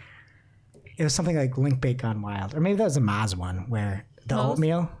like, it was something like Link Bait Gone Wild. Or maybe that was a Moz one where... The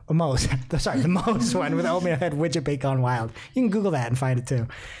oatmeal? Oh, Moe's. Sorry, the Moe's one with the oatmeal had Widget Bait Gone Wild. You can Google that and find it too.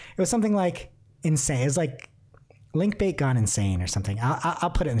 It was something like insane. It was like Link Bait Gone Insane or something. I'll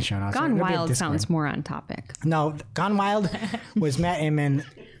put it in the show notes. Gone Wild sounds more on topic. No, Gone Wild was Matt Inman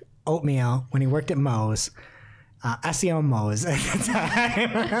oatmeal when he worked at Moe's, SEO Moe's at the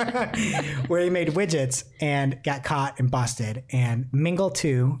time, where he made widgets and got caught and busted. And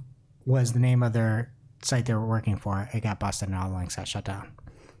Mingle2 was the name of their site they were working for. It got busted and all the links got shut down.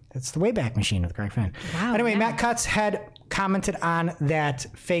 It's the Wayback Machine with Greg Finn. Wow, anyway, yeah. Matt Cutts had commented on that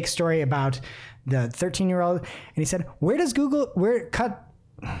fake story about the 13-year-old, and he said, and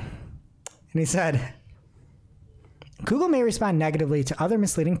he said, Google may respond negatively to other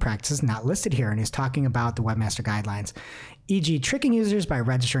misleading practices not listed here, and he's talking about the Webmaster Guidelines, e.g. tricking users by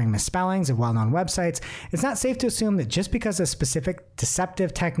registering misspellings of well-known websites. It's not safe to assume that just because a specific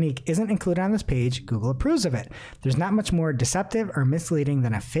deceptive technique isn't included on this page, Google approves of it. There's not much more deceptive or misleading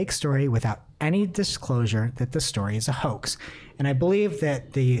than a fake story without any disclosure that the story is a hoax. And I believe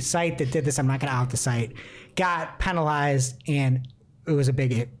that the site that did this, I'm not going to out the site, got penalized, and it was a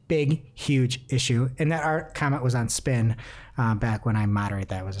big, huge issue. And that our comment was on Spin back when I moderated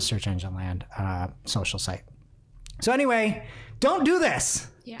that. It was a Search Engine Land social site. So anyway, don't do this.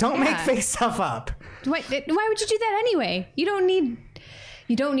 Yeah. Don't make fake stuff up. Why would you do that anyway? You don't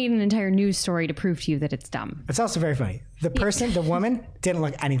need an entire news story to prove to you that it's dumb. It's also very funny. The woman didn't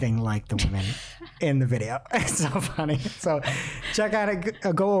look anything like the woman in the video. It's so funny. So check out it.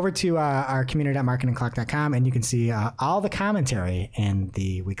 Go over to our community.marketingclock.com and you can see all the commentary in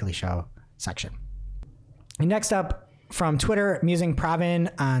the weekly show section. And next up, from Twitter, Musing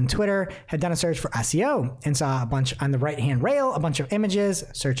Pravin on Twitter had done a search for SEO and saw a bunch on the right-hand rail, a bunch of images,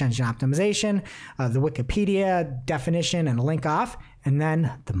 search engine optimization, the Wikipedia definition and a link off, and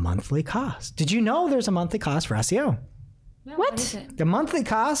then the monthly cost. Did you know there's a monthly cost for SEO? No, What? is it? The monthly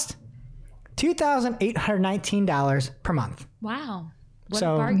cost, $2,819 per month. Wow.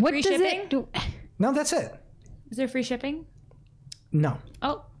 So- What free does shipping? it do? No, that's it. Is there free shipping? No,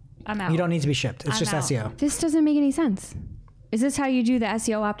 Oh, I'm out. you don't need to be shipped. It's I'm just out. SEO. This doesn't make any sense. Is this how you do the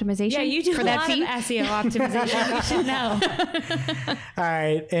SEO optimization? Yeah, you do for a that lot fee? of SEO optimization. You should know. All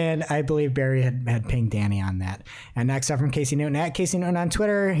right, and I believe Barry had pinged Danny on that. And next up from Casey Newton at Casey Newton on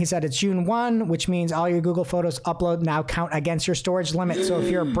Twitter, he said it's June 1, which means all your Google Photos upload now count against your storage limit. So if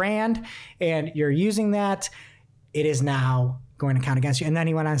you're a brand and you're using that, it is now going to count against you. And then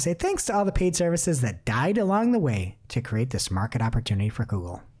he went on to say, thanks to all the paid services that died along the way to create this market opportunity for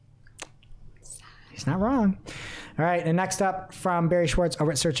Google. He's not wrong. All right, and next up from Barry Schwartz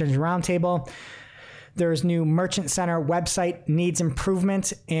over at Search Engine Roundtable, there's new Merchant Center website needs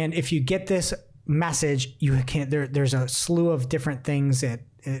improvement. And if you get this message, there's a slew of different things that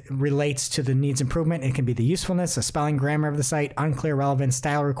it relates to the needs improvement. It can be the usefulness, the spelling, grammar of the site, unclear relevance,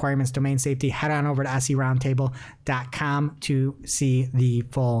 style requirements, domain safety. Head on over to seroundtable.com to see the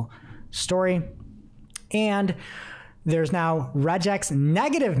full story. And there's now regex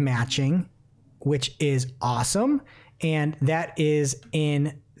negative matching, which is awesome. And that is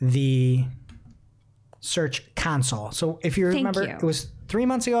in the Search Console. So if you remember, you. it was 3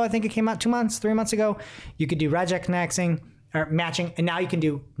 months ago, I think it came out 3 months ago, you could do regex matching, and now you can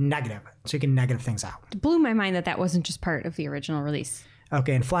do negative. So you can negative things out. It blew my mind that wasn't just part of the original release.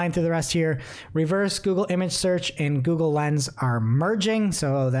 Okay, and flying through the rest here, reverse Google image search and Google Lens are merging,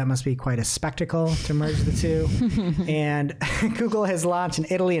 so that must be quite a spectacle to merge the two. And Google has launched in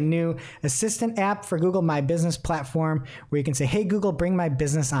Italy a new assistant app for Google My Business platform where you can say, hey, Google, bring my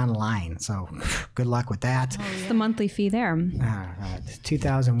business online. So good luck with that. What's the monthly fee there?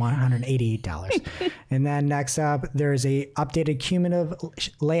 $2,188. And then next up, there's a updated cumulative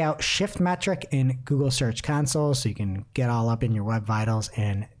layout shift metric in Google Search Console, so you can get all up in your web vitals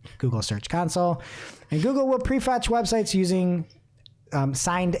in Google Search Console. And Google will prefetch websites using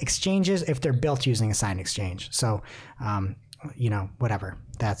signed exchanges if they're built using a signed exchange. So, whatever.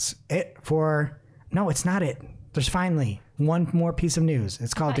 That's it for... No, it's not it. There's finally one more piece of news.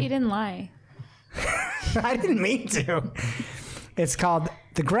 It's called... You didn't lie. I didn't mean to. It's called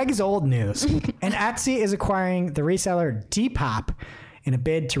The Greg is Old News. And Etsy is acquiring the reseller Depop in a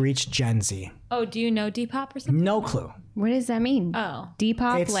bid to reach Gen Z. Oh, do you know Depop or something? No clue. What does that mean? Oh.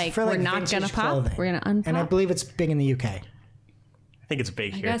 Depop? It's Like, for, we're like, not vintage going to pop? clothing. We're going to unpop? And I believe it's big in the UK. I think it's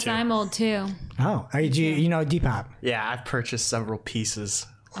big I here guess too. I'm old too. Oh, do you know Depop? Yeah, I've purchased several pieces.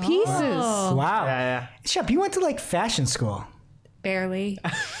 Pieces. Oh. Wow. Yeah. Shep, you went to like fashion school. Barely.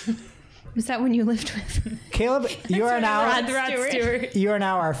 Was that when you lived with? Caleb, you are now Rod Stewart. you are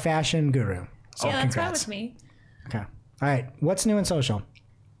now our fashion guru. So Yeah, that's fine congrats. with me. Okay. All right. What's new in social?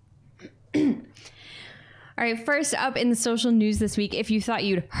 All right, first up in the social news this week, if you thought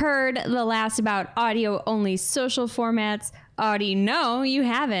you'd heard the last about audio-only social formats, already know you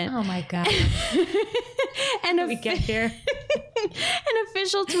haven't. Oh my God. And We get here. an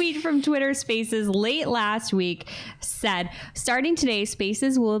official tweet from Twitter Spaces late last week said, starting today,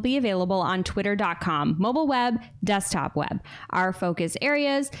 Spaces will be available on twitter.com, mobile web, desktop web. Our focus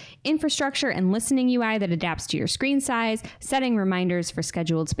areas, infrastructure and listening UI that adapts to your screen size, setting reminders for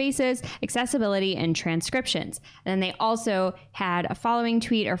scheduled spaces, accessibility, and transcriptions. And then they also had a following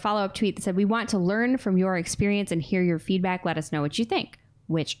tweet or follow-up tweet that said, we want to learn from your experience and hear your feedback. Let us know what you think,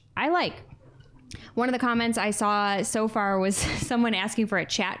 which I like. One of the comments I saw so far was someone asking for a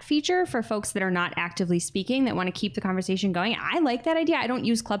chat feature for folks that are not actively speaking that want to keep the conversation going. I like that idea. I don't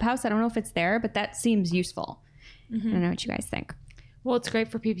use Clubhouse. I don't know if it's there, but that seems useful. I don't know what you guys think. Well, it's great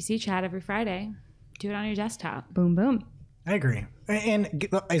for PPC chat every Friday. Do it on your desktop. Boom, boom. I agree. And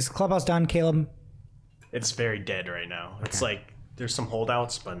is Clubhouse done, Caleb? It's very dead right now. It's like there's some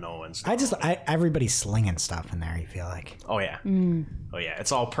holdouts, but no one's. Everybody's slinging stuff in there. You feel like? Oh yeah. Oh yeah.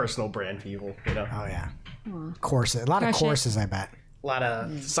 It's all personal brand people. You know. Oh yeah. Courses. A lot of courses. I bet. A lot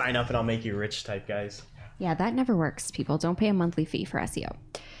of sign up and I'll make you rich type guys. Yeah, that never works, people. Don't pay a monthly fee for SEO.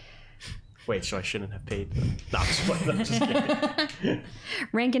 Wait, so I shouldn't have paid them. No, I'm just kidding.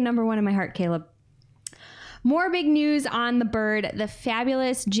 Ranking number one in my heart, Caleb. More big news on the bird. The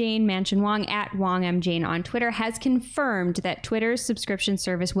fabulous Jane Manchun Wong at WongMJane on Twitter has confirmed that Twitter's subscription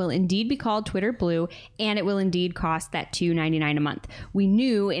service will indeed be called Twitter Blue, and it will indeed cost that $2.99 a month. We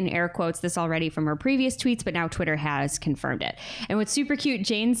knew, in air quotes, this already from her previous tweets, but now Twitter has confirmed it. And what's super cute,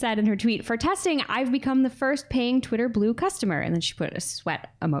 Jane said in her tweet, for testing, I've become the first paying Twitter Blue customer. And then she put a sweat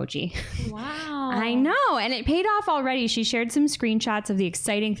emoji. Wow. I know, and it paid off already. She shared some screenshots of the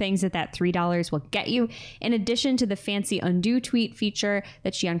exciting things that $3 will get you. In addition to the fancy undo tweet feature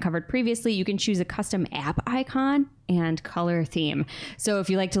that she uncovered previously, you can choose a custom app icon and color theme. So if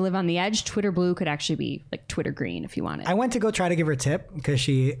you like to live on the edge, Twitter Blue could actually be like Twitter Green if you wanted. I went to go try to give her a tip because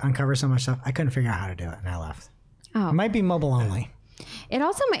she uncovered so much stuff. I couldn't figure out how to do it, and I left. Oh. It might be mobile only. It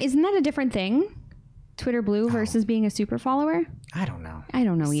also, isn't that a different thing? Twitter Blue versus being a super follower? I don't know. I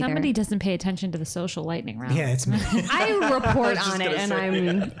don't know either. Somebody doesn't pay attention to the social lightning round. Yeah, it's me. I report on it gonna and say.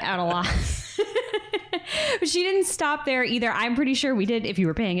 I'm at a loss. But she didn't stop there either. I'm pretty sure we did, if you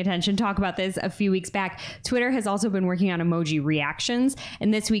were paying attention, talk about this a few weeks back. Twitter has also been working on emoji reactions.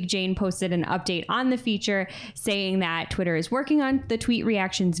 And this week, Jane posted an update on the feature saying that Twitter is working on the tweet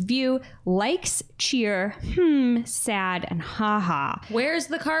reactions view. Likes, cheer, sad, and haha. Where's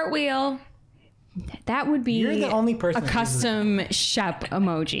the cartwheel? That would be You're the only person a that uses custom Shep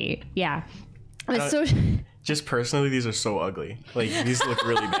emoji. Yeah. So, Just personally, these are so ugly. Like these look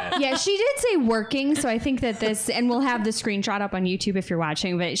really bad. yeah, she did say working. So I think that this, and we'll have the screenshot up on YouTube if you're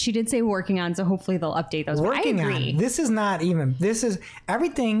watching, but she did say working on. So hopefully they'll update those. Working but I agree. on. This is not even. This is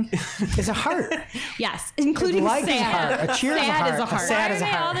everything is a heart. Yes, including Like is a sad. heart. A cheer is a Sad heart. is a heart. sad Why is are a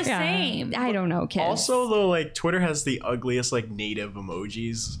they all heart. the same? I don't know, kids. Also, though, like Twitter has the ugliest like native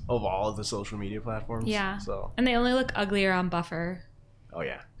emojis of all of the social media platforms. Yeah. So, And they only look uglier on Buffer. oh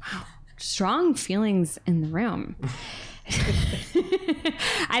yeah. Strong feelings in the room.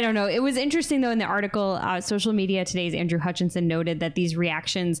 I don't know. It was interesting, though, in the article, Social Media Today's Andrew Hutchinson noted that these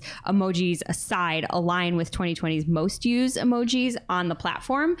reactions, emojis aside, align with 2020's most used emojis on the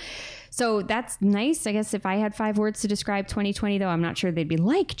platform. So that's nice. I guess if I had 5 words to describe 2020, though, I'm not sure they'd be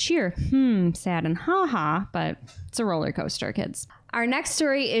like, cheer, sad, and haha, but it's a roller coaster, kids. Our next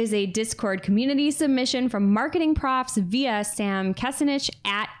story is a Discord community submission from marketing profs via Sam Kesenich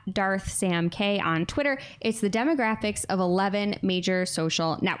at Darth Sam K on Twitter. It's the demographics of 11 major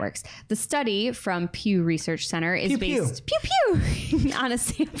social networks. The study from Pew Research Center is based on a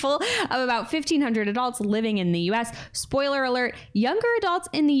sample of about 1,500 adults living in the U.S. Spoiler alert, younger adults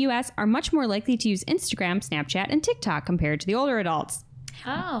in the U.S. are much more likely to use Instagram, Snapchat, and TikTok compared to the older adults.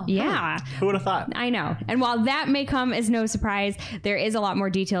 Oh. Yeah. Who would have thought? I know. And while that may come as no surprise, there is a lot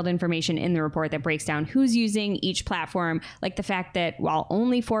more detailed information in the report that breaks down who's using each platform, like the fact that while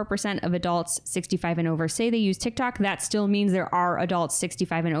only 4% of adults 65 and over say they use TikTok, that still means there are adults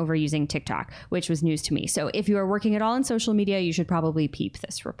 65 and over using TikTok, which was news to me. So if you are working at all in social media, you should probably peep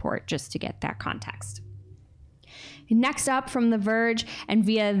this report just to get that context. Next up from The Verge and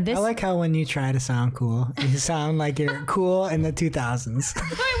via this... I like how when you try to sound cool, you sound like you're cool in the 2000s.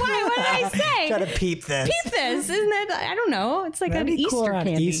 Why? What did I say? Try to peep this. Peep this. Isn't that... I don't know. It's like That'd an be cool Easter around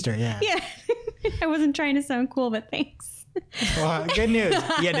candy. Easter, yeah. Yeah. I wasn't trying to sound cool, but thanks. Well, good news.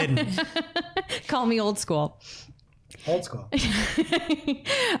 You didn't. Call me old school. Old school.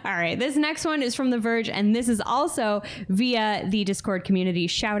 All right. This next one is from The Verge, and this is also via the Discord community.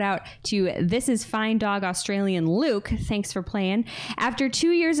 Shout out to This Is Fine Dog Australian Luke. Thanks for playing. After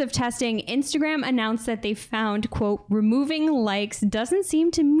 2 years of testing, Instagram announced that they found, quote, removing likes doesn't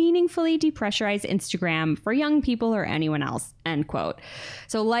seem to meaningfully depressurize Instagram for young people or anyone else, end quote.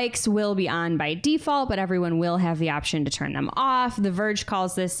 So likes will be on by default, but everyone will have the option to turn them off. The Verge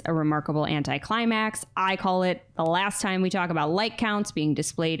calls this a remarkable anticlimax. I call it the last time we talk about like counts being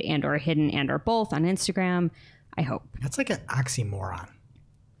displayed and or hidden and or both on Instagram. I hope. That's like an oxymoron.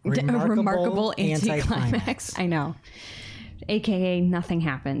 A remarkable anticlimax. I know. AKA nothing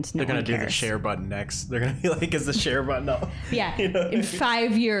happened. They're going to do the share button next. They're going to be like, is the share button up? Yeah. In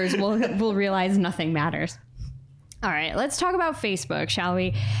 5 years, we'll realize nothing matters. All right, let's talk about Facebook, shall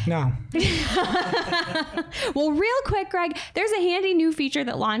we? No. Well, real quick, Greg, there's a handy new feature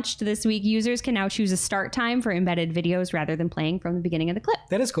that launched this week. Users can now choose a start time for embedded videos rather than playing from the beginning of the clip.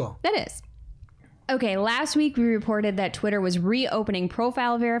 That is cool. That is. Okay, last week we reported that Twitter was reopening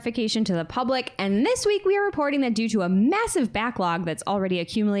profile verification to the public, and this week we are reporting that due to a massive backlog that's already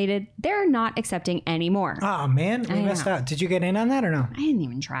accumulated, they're not accepting any more. Oh, man. We messed out. Did you get in on that or no? I didn't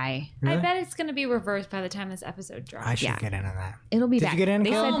even try. I bet it's going to be reversed by the time this episode drops. I should get in on that. It'll be Did back. you get in?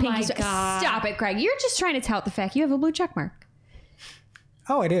 They Caleb? said Oh pinky my swear. God. Stop it, Greg. You're just trying to tout the fact you have a blue check mark.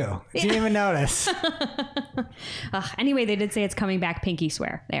 Oh, I do. Didn't even notice. Anyway, they did say it's coming back pinky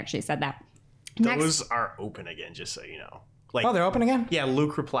swear. They actually said that. Those are open again, just so you know. Like, Oh, they're open again? yeah,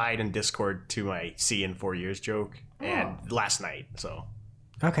 Luke replied in Discord to my see in 4 years joke and last night. So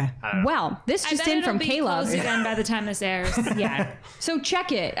Okay. Well, this I just bet in it'll from be Caleb. closed again by the time this airs. Yeah. So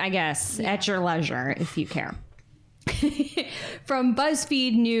check it, I guess, at your leisure if you care. From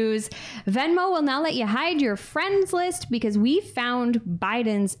BuzzFeed News, Venmo will now let you hide your friends list because we found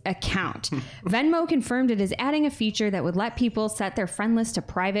Biden's account. Venmo confirmed it is adding a feature that would let people set their friend list to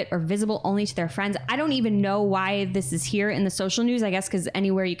private or visible only to their friends. I don't even know why this is here in the social news. I guess because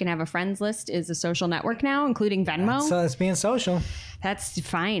anywhere you can have a friends list is a social network now, including Venmo. So it's being social. That's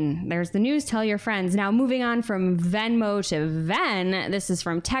fine. There's the news. Tell your friends. Now, moving on from Venmo to Ven, this is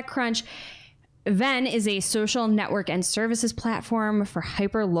from TechCrunch. Ven is a social network and services platform for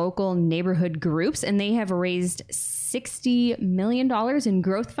hyper-local neighborhood groups, and they have raised $60 million in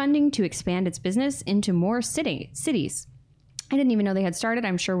growth funding to expand its business into more cities. I didn't even know they had started.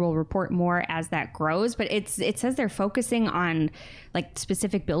 I'm sure we'll report more as that grows, but it says they're focusing on like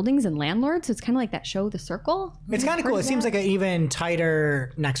specific buildings and landlords. So it's kind of like that show, The Circle. It's kind of cool. It seems like an even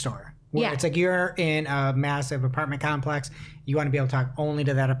tighter next door. Where Yeah. It's like you're in a massive apartment complex. You want to be able to talk only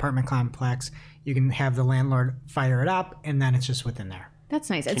to that apartment complex. You can have the landlord fire it up, and then it's just within there.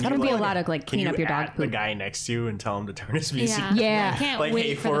 That's nice. It's going to be a lot of like clean up your dog the poop. guy next to you and tell him to turn his VC. Yeah. I can't Like, wait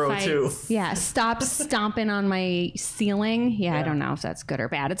hey, for the 402. fights. Yeah, stop stomping on my ceiling. Yeah, I don't know if that's good or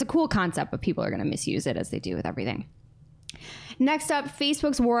bad. It's a cool concept, but people are going to misuse it as they do with everything. Next up,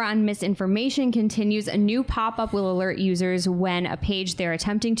 Facebook's war on misinformation continues. A new pop-up will alert users when a page they're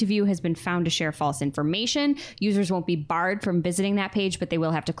attempting to view has been found to share false information. Users won't be barred from visiting that page, but they will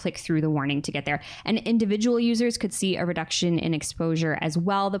have to click through the warning to get there. And individual users could see a reduction in exposure as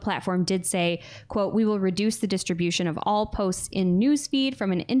well. The platform did say, quote, "We will reduce the distribution of all posts in newsfeed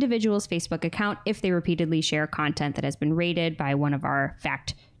from an individual's Facebook account if they repeatedly share content that has been rated by one of our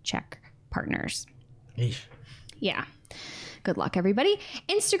fact check partners." Yeesh. Yeah. Good luck, everybody.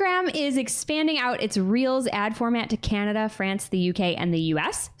 Instagram is expanding out its Reels ad format to Canada, France, the UK, and the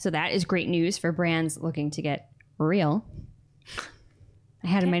US. So that is great news for brands looking to get real. I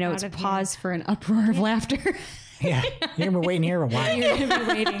had in my notes, out of pause for an uproar of laughter. Yeah. You've been waiting here a while. You're going to be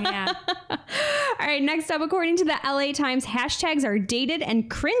waiting, yeah. All right, next up, according to the LA Times, hashtags are dated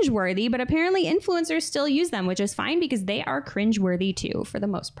and cringeworthy, but apparently influencers still use them, which is fine because they are cringeworthy too, for the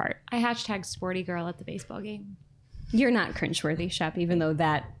most part. I hashtag sporty girl at the baseball game. You're not cringeworthy, Shep, even though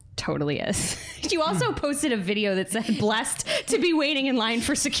that totally is. You also posted a video that said blessed to be waiting in line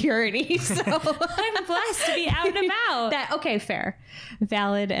for security. So I'm blessed to be out and about. okay, fair.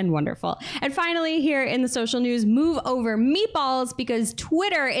 Valid and wonderful. And finally, here in the social news, move over meatballs because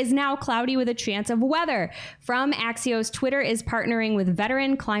Twitter is now cloudy with a chance of weather. From Axios, Twitter is partnering with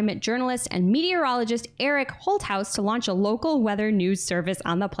veteran climate journalist and meteorologist Eric Holthaus to launch a local weather news service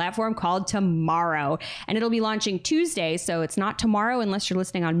on the platform called Tomorrow. And it'll be launching Tuesday, so it's not tomorrow unless you're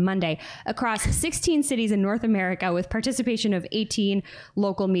listening on Monday, across 16 cities in North America with participation of 18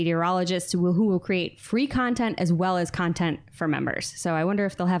 local meteorologists who will create free content as well as content for members. So I wonder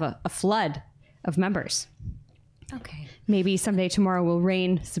if they'll have a flood of members. Okay. Maybe someday Tomorrow will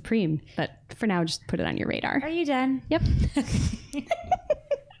reign supreme, but for now, just put it on your radar. Are you done? Yep.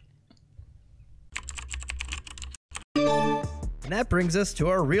 And that brings us to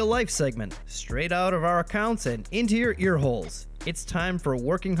our real life segment, straight out of our accounts and into your ear holes. It's time for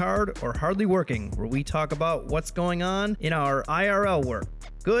Working Hard or Hardly Working, where we talk about what's going on in our IRL work,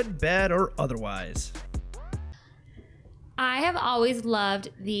 good, bad, or otherwise. I have always loved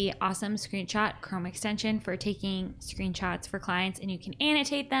the awesome screenshot Chrome extension for taking screenshots for clients, and you can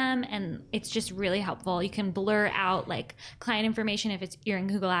annotate them, and it's just really helpful. You can blur out like client information if you're in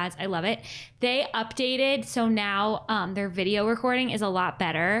Google Ads. I love it. They updated, so now their video recording is a lot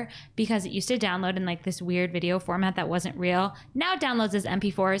better because it used to download in like this weird video format that wasn't real. Now it downloads as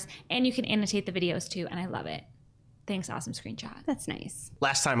MP4s, and you can annotate the videos too, and I love it. Thanks, Awesome Screenshot. That's nice.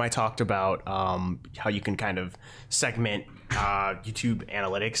 Last time I talked about how you can kind of segment YouTube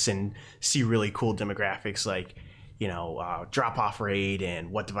analytics and see really cool demographics like, drop-off rate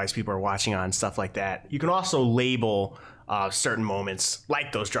and what device people are watching on, stuff like that. You can also label certain moments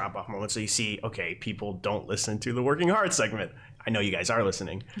like those drop-off moments. So you see, okay, people don't listen to the Working Hard segment. I know you guys are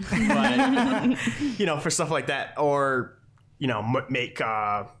listening. But, for stuff like that. Or, make...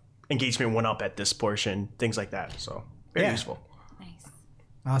 engagement went up at this portion, things like that. So very useful. Nice.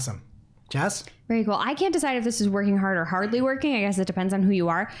 Awesome. Jess? Very cool. I can't decide if this is working hard or hardly working. I guess it depends on who you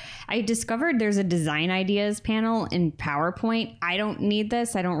are. I discovered there's a design ideas panel in PowerPoint. I don't need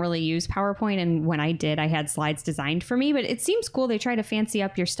this. I don't really use PowerPoint. And when I did, I had slides designed for me. But it seems cool. They try to fancy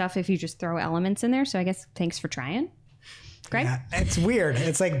up your stuff if you just throw elements in there. So I guess thanks for trying. Greg? Yeah, it's weird.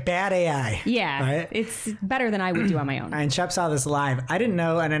 It's like bad AI. Yeah. Right? It's better than I would do on my own. And Shep saw this live. I didn't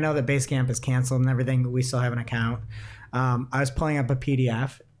know, and I know that Basecamp is canceled and everything, but we still have an account. I was pulling up a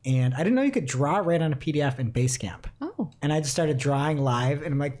PDF, and I didn't know you could draw right on a PDF in Basecamp. Oh. And I just started drawing live,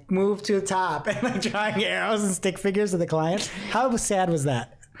 and I'm like, move to the top, and like drawing arrows and stick figures of the clients. How sad was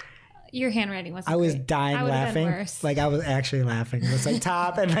that? Your handwriting wasn't I was great. dying I would've been laughing. worse. Like I was actually laughing. It was like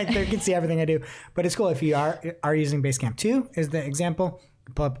top, and like they can see everything I do. But it's cool if you are using Basecamp 2 is the example.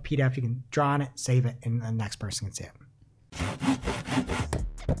 You pull up a PDF, you can draw on it, save it, and the next person can see it.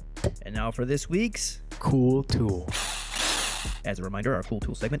 And now for this week's Cool tool. As a reminder, our Cool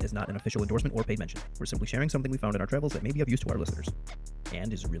Tool segment is not an official endorsement or paid mention. We're simply sharing something we found in our travels that may be of use to our listeners.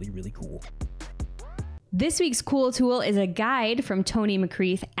 And is really, really cool. This week's Cool Tool is a guide from Tony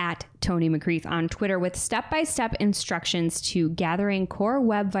McCreath at Tony McCreath on Twitter with step-by-step instructions to gathering core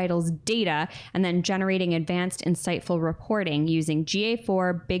Web Vitals data and then generating advanced insightful reporting using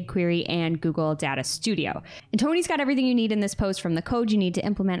GA4, BigQuery, and Google Data Studio. And Tony's got everything you need in this post, from the code you need to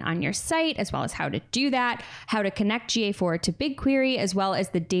implement on your site, as well as how to do that, how to connect GA4 to BigQuery, as well as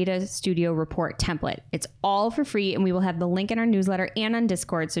the Data Studio report template. It's all for free, and we will have the link in our newsletter and on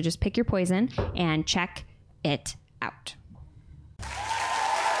Discord, so just pick your poison and check it out.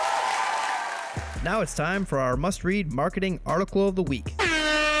 Now it's time for our must-read marketing article of the week.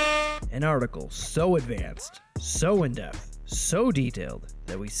 An article so advanced, so in-depth, so detailed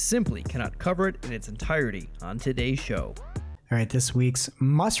that we simply cannot cover it in its entirety on today's show. All right, this week's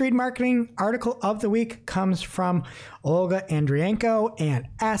must-read marketing article of the week comes from Olga Andrienko and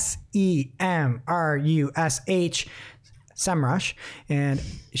SEMrush, and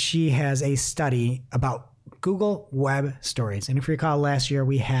she has a study about Google Web Stories. And if you recall, last year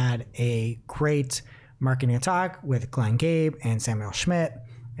we had a great marketing talk with Glenn Gabe and Samuel Schmidt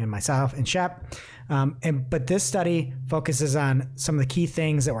and myself and Shep. But this study focuses on some of the key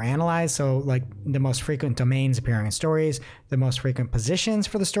things that were analyzed. So like the most frequent domains appearing in stories, the most frequent positions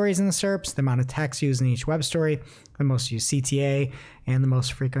for the stories in the SERPs, the amount of text used in each web story, the most used CTA, and the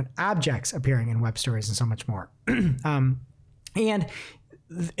most frequent objects appearing in web stories, and so much more. And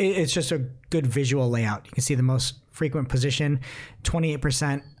it's just a good visual layout. You can see the most frequent position.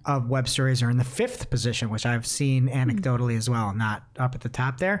 28% of web stories are in the 5th position, which I've seen anecdotally as well, not up at the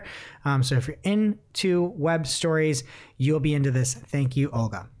top there. So if you're into web stories, you'll be into this. Thank you,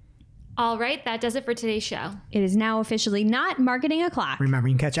 Olga. All right, that does it for today's show. It is now officially not Marketing O'Clock. Remember,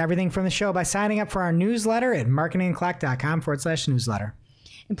 you can catch everything from the show by signing up for our newsletter at marketingoclock.com/newsletter.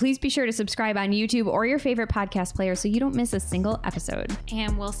 And please be sure to subscribe on YouTube or your favorite podcast player so you don't miss a single episode.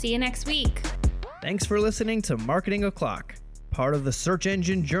 And we'll see you next week. Thanks for listening to Marketing O'Clock, part of the Search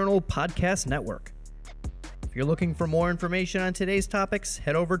Engine Journal Podcast Network. If you're looking for more information on today's topics,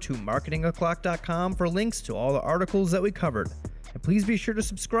 head over to marketingoclock.com for links to all the articles that we covered. And please be sure to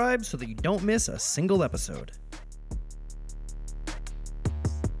subscribe so that you don't miss a single episode.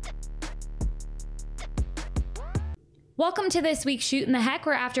 Welcome to this week's Shoot in the Heck,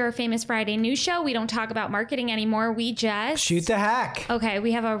 where after our famous Friday news show, we don't talk about marketing anymore. We just... Shoot the heck. Okay,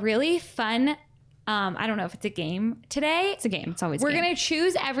 we have a really fun... I don't know if it's a game today. It's a game. It's always a We're game. going to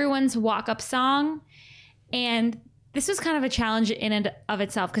choose everyone's walk-up song, and this was kind of a challenge in and of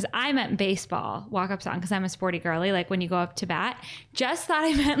itself because I meant baseball walk-up song because I'm a sporty girly, like when you go up to bat. Just thought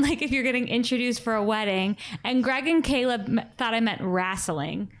I meant like if you're getting introduced for a wedding, and Greg and Caleb thought I meant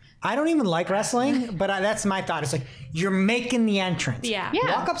wrestling. I don't even like wrestling, but that's my thought. It's like you're making the entrance. Yeah.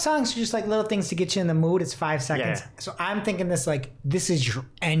 Walk-up songs are just like little things to get you in the mood. It's 5 seconds. Yeah. So I'm thinking this is your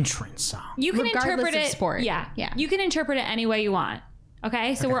entrance song. You can Regardless interpret of it. sport. Yeah. Yeah. You can interpret it any way you want.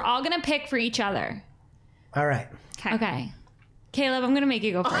 Okay. So we're all going to pick for each other. All right. Okay. Caleb, I'm going to make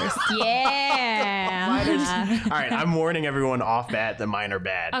you go first. Yeah. All right, I'm warning everyone off bat that mine are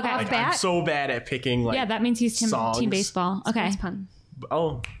bad. Okay. Like, Off I'm bat? so bad at picking like Yeah, that means he's songs. team baseball. Okay. That's pun.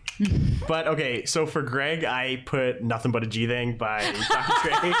 Oh. But okay, so for Greg, I put Nothing But a G Thing by Dr.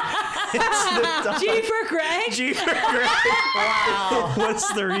 Dre. G for Greg. G for Greg. Wow.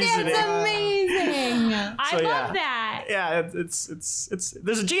 What's the reasoning? Amazing. I So, love yeah. that. Yeah, it's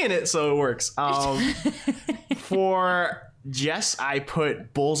there's a G in it, so it works. For Jess, I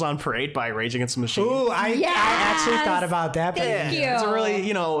put Bulls on Parade by Rage Against the Machine. Ooh, I actually thought about that. But Thank you. It's a really,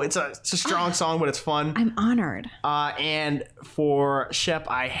 it's a strong song, but it's fun. I'm honored. And for Shep,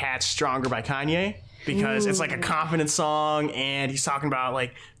 I had Stronger by Kanye because it's like a confident song, and he's talking about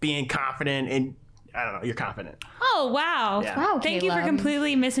like being confident, and I don't know, you're confident. Oh, wow. Yeah. Wow, Thank you for Caleb.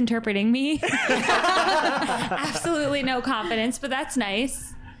 completely misinterpreting me. Absolutely no confidence, but that's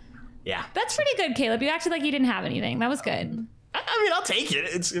nice. Yeah. That's pretty good, Caleb. You acted like you didn't have anything. That was good. I mean, I'll take it.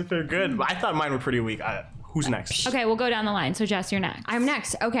 It's if they're good. But I thought mine were pretty weak. Who's next? Okay, we'll go down the line. So, Jess, you're next. I'm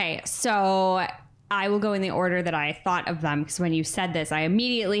next. Okay, so I will go in the order that I thought of them because when you said this, I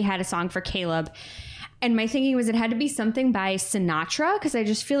immediately had a song for Caleb. And my thinking was it had to be something by Sinatra because I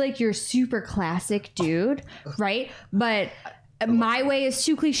just feel like you're a super classic dude, right? But my way is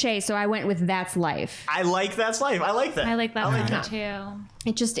too cliche, so I went with That's Life. I like That's Life. I like that. I like that I one like that. too.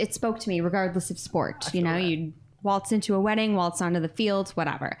 It spoke to me regardless of sport. You know, you'd waltz into a wedding, waltz onto the fields,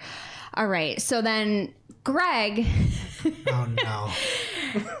 whatever. All right, so then Greg, oh no.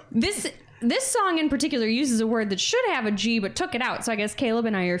 this song in particular uses a word that should have a G but took it out. So I guess Caleb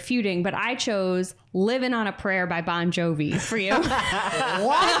and I are feuding, but I chose Living on a Prayer by Bon Jovi for you.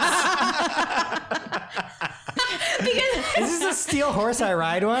 Is this a Steel Horse I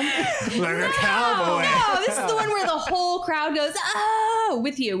Ride one? Like a cowboy. No, this is the one where the whole crowd goes, oh,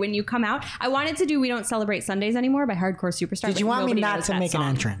 with you when you come out. I wanted to do We Don't Celebrate Sundays Anymore by Hardcore Superstar. Did but you want me nobody not knows to that make song. an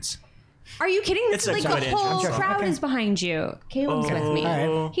entrance? Are you kidding? This It's is a like good the whole entrance. crowd Okay. is behind you. Caleb's with me.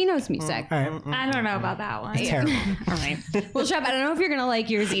 All right. He knows music. All right. I don't know about that one. Terrible. All right. Well, Shep, I don't know if you're going to like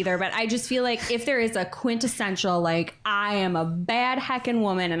yours either, but I just feel like if there is a quintessential, like, I am a bad heckin'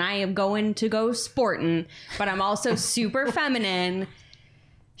 woman and I am going to go sporting, but I'm also super feminine,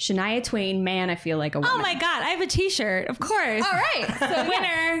 Shania Twain, Man, I Feel Like a Woman. Oh my God, I have a T-shirt. Of course. All right. So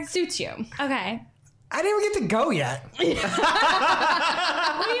Winner. suits you. Okay. I didn't even get to go yet.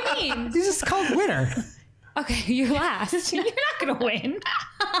 What do you mean? This is called Winner. Okay, you're last. You're not gonna win.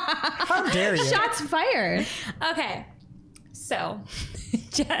 How dare you? Shots fired. Okay. So,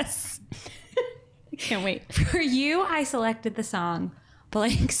 Jess, Can't wait. for you, I selected the song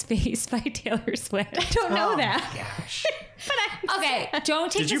 "Blank Space" by Taylor Swift. I don't know that. Okay, don't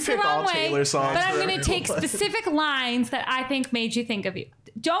take Did you this the pick wrong all way. Taylor songs But I'm for going to take everyone? specific lines that I think made you think of you.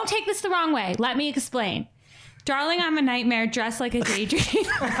 Don't take this the wrong way. Let me explain. Darling, I'm a nightmare dressed like a daydream.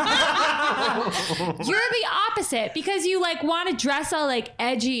 You're the opposite because you like want to dress all like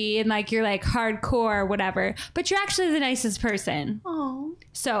edgy and like you're like hardcore or whatever, but you're actually the nicest person. Oh.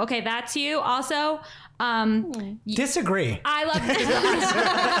 So, okay, that's you. Also, Disagree. I love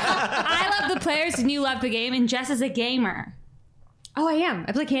I love the players and you love the game, and Jess is a gamer. Oh, I am.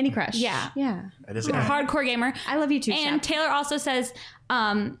 I play Candy Crush. Yeah. Yeah. That is A hardcore gamer. I love you too, And Shep. Taylor also says,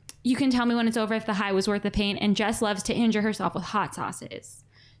 you can tell me when it's over if the high was worth the pain. And Jess loves to injure herself with hot sauces.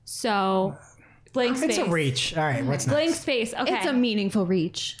 So, blank space. It's a reach. All right, what's Blank next? space. Okay. It's a meaningful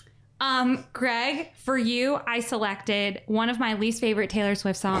reach. Greg, for you, I selected one of my least favorite Taylor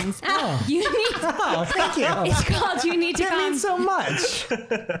Swift songs. Oh. You need. Oh, thank you. It's called "You Need to That Calm." means so much.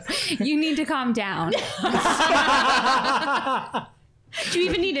 You need to calm down. Do you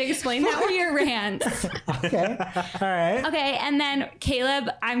even need to explain that? For your rants. Okay. All right. Okay, and then Caleb,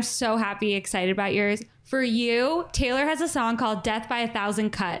 I'm so happy, excited about yours. For you, Taylor has a song called "Death by a Thousand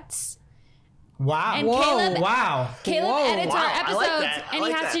Cuts." Wow. And Whoa. Caleb- wow. Caleb Whoa. edits wow, our I episodes, like that. I and he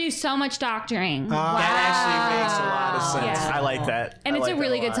like has that. to do so much doctoring. That actually makes a lot of sense. Yeah. I like that. And I it's like a that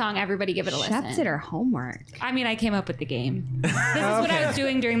really lot. good song. Everybody give it a Shep listen. did her homework. I mean, I came up with the game. This is what I was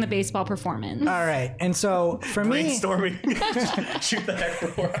doing during the baseball performance. All right. And so for me, Brainstorming. Shoot the heck for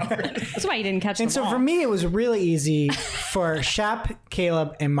 4 hours. That's why you didn't catch and the so ball. for me, it was really easy for Shep,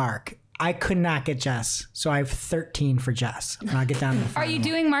 Caleb, and Mark. I could not get Jess, so I have 13 for Jess. And I'll get down to the Are final you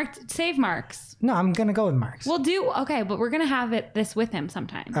one. doing save marks? No, I'm gonna go with Marks. We'll do okay, but we're gonna have this with him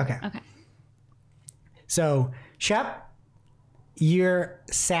sometime. Okay. Okay. So, Shep, you're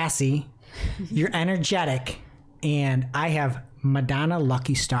sassy, you're energetic, and I have Madonna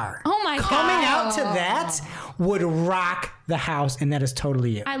Lucky Star. Oh my god. Coming out to that would rock the house, and that is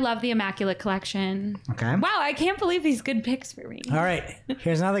totally you. I love the Immaculate Collection. Okay. Wow, I can't believe these good picks for me. All right.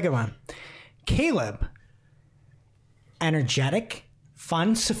 Here's another good one. Caleb, energetic,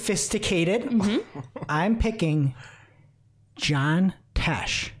 fun, sophisticated. I'm picking John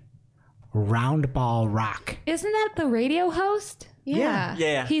Tesh, Round Ball Rock. Isn't that the radio host? Yeah.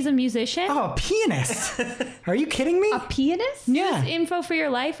 Yeah. He's a musician? Oh, a pianist. Are you kidding me? A pianist? Yeah. Info for your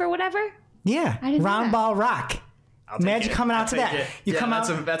life or whatever? Yeah. didn't know Round that. Ball Rock. I'll take Imagine it. coming I'll out to take that. it. You Yeah, come out.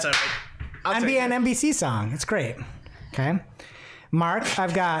 that's a I'll take an it. NBC song. It's great. Okay. Mark,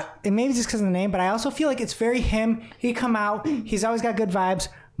 I've got, and maybe just because of the name, but I also feel like it's very him. He come out. He's always got good vibes.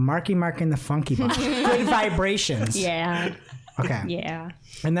 Marky Mark and the Funky Bunch. Good vibrations. Yeah. Okay. Yeah.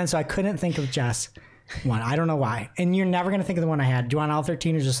 And then so I couldn't think of Jess one. I don't know why. And you're never going to think of the one I had. Do you want all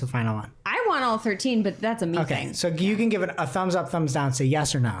 13 or just the final one? I want all 13, but that's a me Okay. thing. So you can give it a thumbs up, thumbs down, say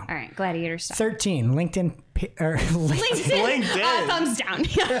yes or no. All right, gladiator stuff. 13, LinkedIn. LinkedIn. Thumbs down.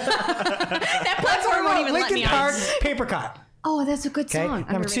 That platform won't even let Lincoln me Park, on. Paper Cut. Oh, that's a good Okay. song.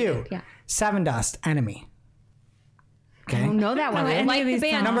 Number 2, Underrated. Yeah. Seven Dust, Enemy. I Okay. don't know that one. know I any like of the these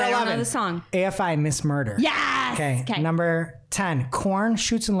band. songs. Number but I don't 11. know the song. AFI, Miss Murder. Yes. Okay. Number 10, Korn,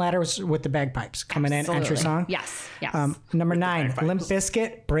 Shoots and Ladders with the Bagpipes. Coming in, entry Absolutely. song. Yes. Yes. Number 9, bagpipes. Limp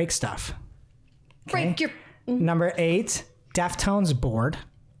Bizkit, Break Stuff. Break your. Number 8, Deftones, Bored.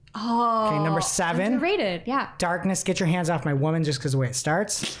 Oh. Okay. Number 7, Underrated. Yeah. Darkness, Get Your Hands Off My Woman, just because the way it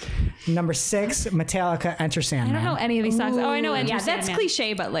starts. Number 6, Metallica, Enter I Sandman. don't know any of these songs. Oh, I know Enter Yeah, that's Sandman.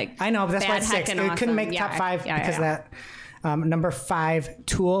 cliche, but like. I know, but that's why bad, it's 6. heckin' It couldn't awesome. make Yeah, top 5 yeah, because yeah. of that. Number 5,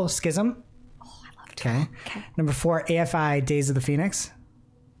 Tool, Schism. Oh, I love Tool. Okay. Number 4, AFI, Days of the Phoenix.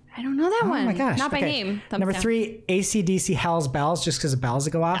 I don't know that one. Oh my gosh. Not by Okay. name. Thumbs Number down. 3, AC/DC, Hell's Bells, just because the bells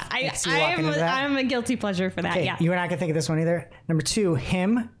that go off. I can see you walking into that. I'm a guilty pleasure for that. Okay, Yeah. you and I can think of this one either. Number 2,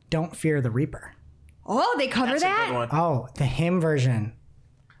 Hymn, Don't Fear the Reaper. Oh, they cover That's a that. good one. Oh, the Hymn version.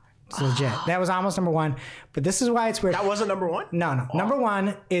 It's legit. That was almost number 1, but this is why it's weird. That wasn't number 1? No. Number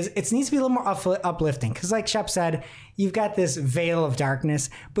 1 is it needs to be a little more uplifting because, like Shep said, you've got this veil of darkness,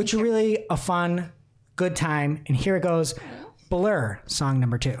 but you're really a fun, good time. And here it goes, Blur, song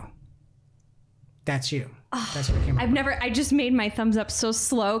number 2. That's you. That's what came up. I just made my thumbs up so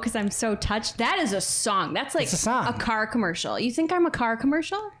slow because I'm so touched. That is a song. That's like It's a song. car commercial. You think I'm a car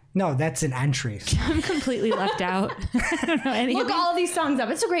commercial? No, that's an entry. I'm completely left out. I don't know any of Look these. all these songs up.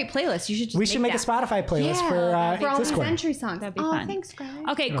 It's a great playlist. You should just We should make a that. Spotify playlist for all these Discord. entry songs. That'd be oh, fun. thanks, Greg.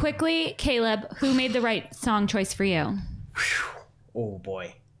 Okay, quickly, Caleb, who made the right song choice for you? Oh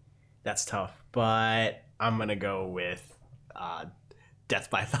boy, that's tough. But I'm gonna go with "Death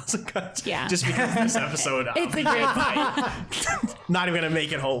by a Thousand Cuts." Yeah. Just because this episode, It's a great not even gonna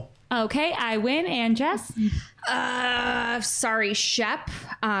make it whole. Okay, I win. And Jess? Sorry, Shep.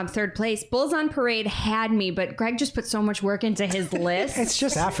 Third place. Bulls on Parade had me, but Greg just put so much work into his list. It's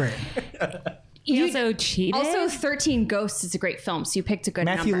just effort. You also cheated? Also, 13 Ghosts is a great film, so you picked a good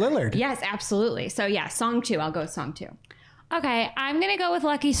Matthew number. Lillard. Yes, absolutely. So yeah, song 2. I'll go with song 2. Okay, I'm going to go with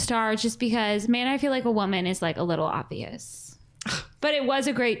Lucky Star just because, man, I feel like a woman is like a little obvious. But it was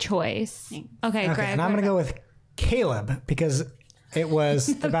a great choice. Okay, Okay, Greg. and I'm going to go with Caleb because it was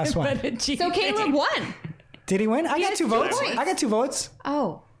the best one. So Caleb won. Did he win? I got 2 votes. points. I got 2 votes.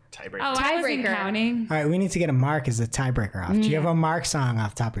 Oh. Tiebreaker. Oh, I wasn't Tiebreaker. counting. All right, we need to get a Mark as the tiebreaker off. Do you have a Mark song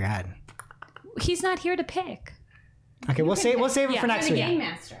off the top of your head? He's not here to pick. Okay, we'll save it for next week. Game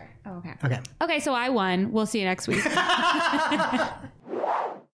Master. Oh, okay. Okay. Okay, so I won. We'll see you next week.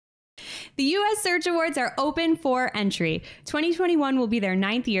 The U.S. Search Awards are open for entry. 2021 will be their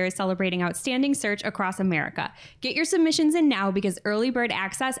 9th year celebrating outstanding search across America. Get your submissions in now because early bird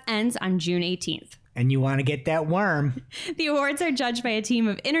access ends on June 18th. And you want to get that worm. The awards are judged by a team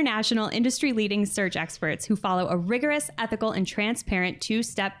of international industry-leading search experts who follow a rigorous, ethical, and transparent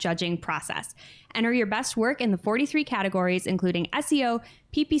 2-step judging process. Enter your best work in the 43 categories, including SEO,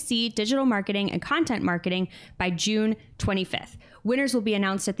 PPC, digital marketing, and content marketing by June 25th. Winners will be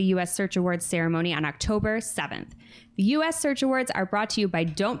announced at the U.S. Search Awards ceremony on October 7th. The U.S. Search Awards are brought to you by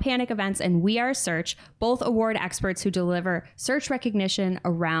Don't Panic Events and We Are Search, both award experts who deliver search recognition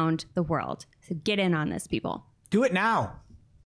around the world. So get in on this, people. Do it now.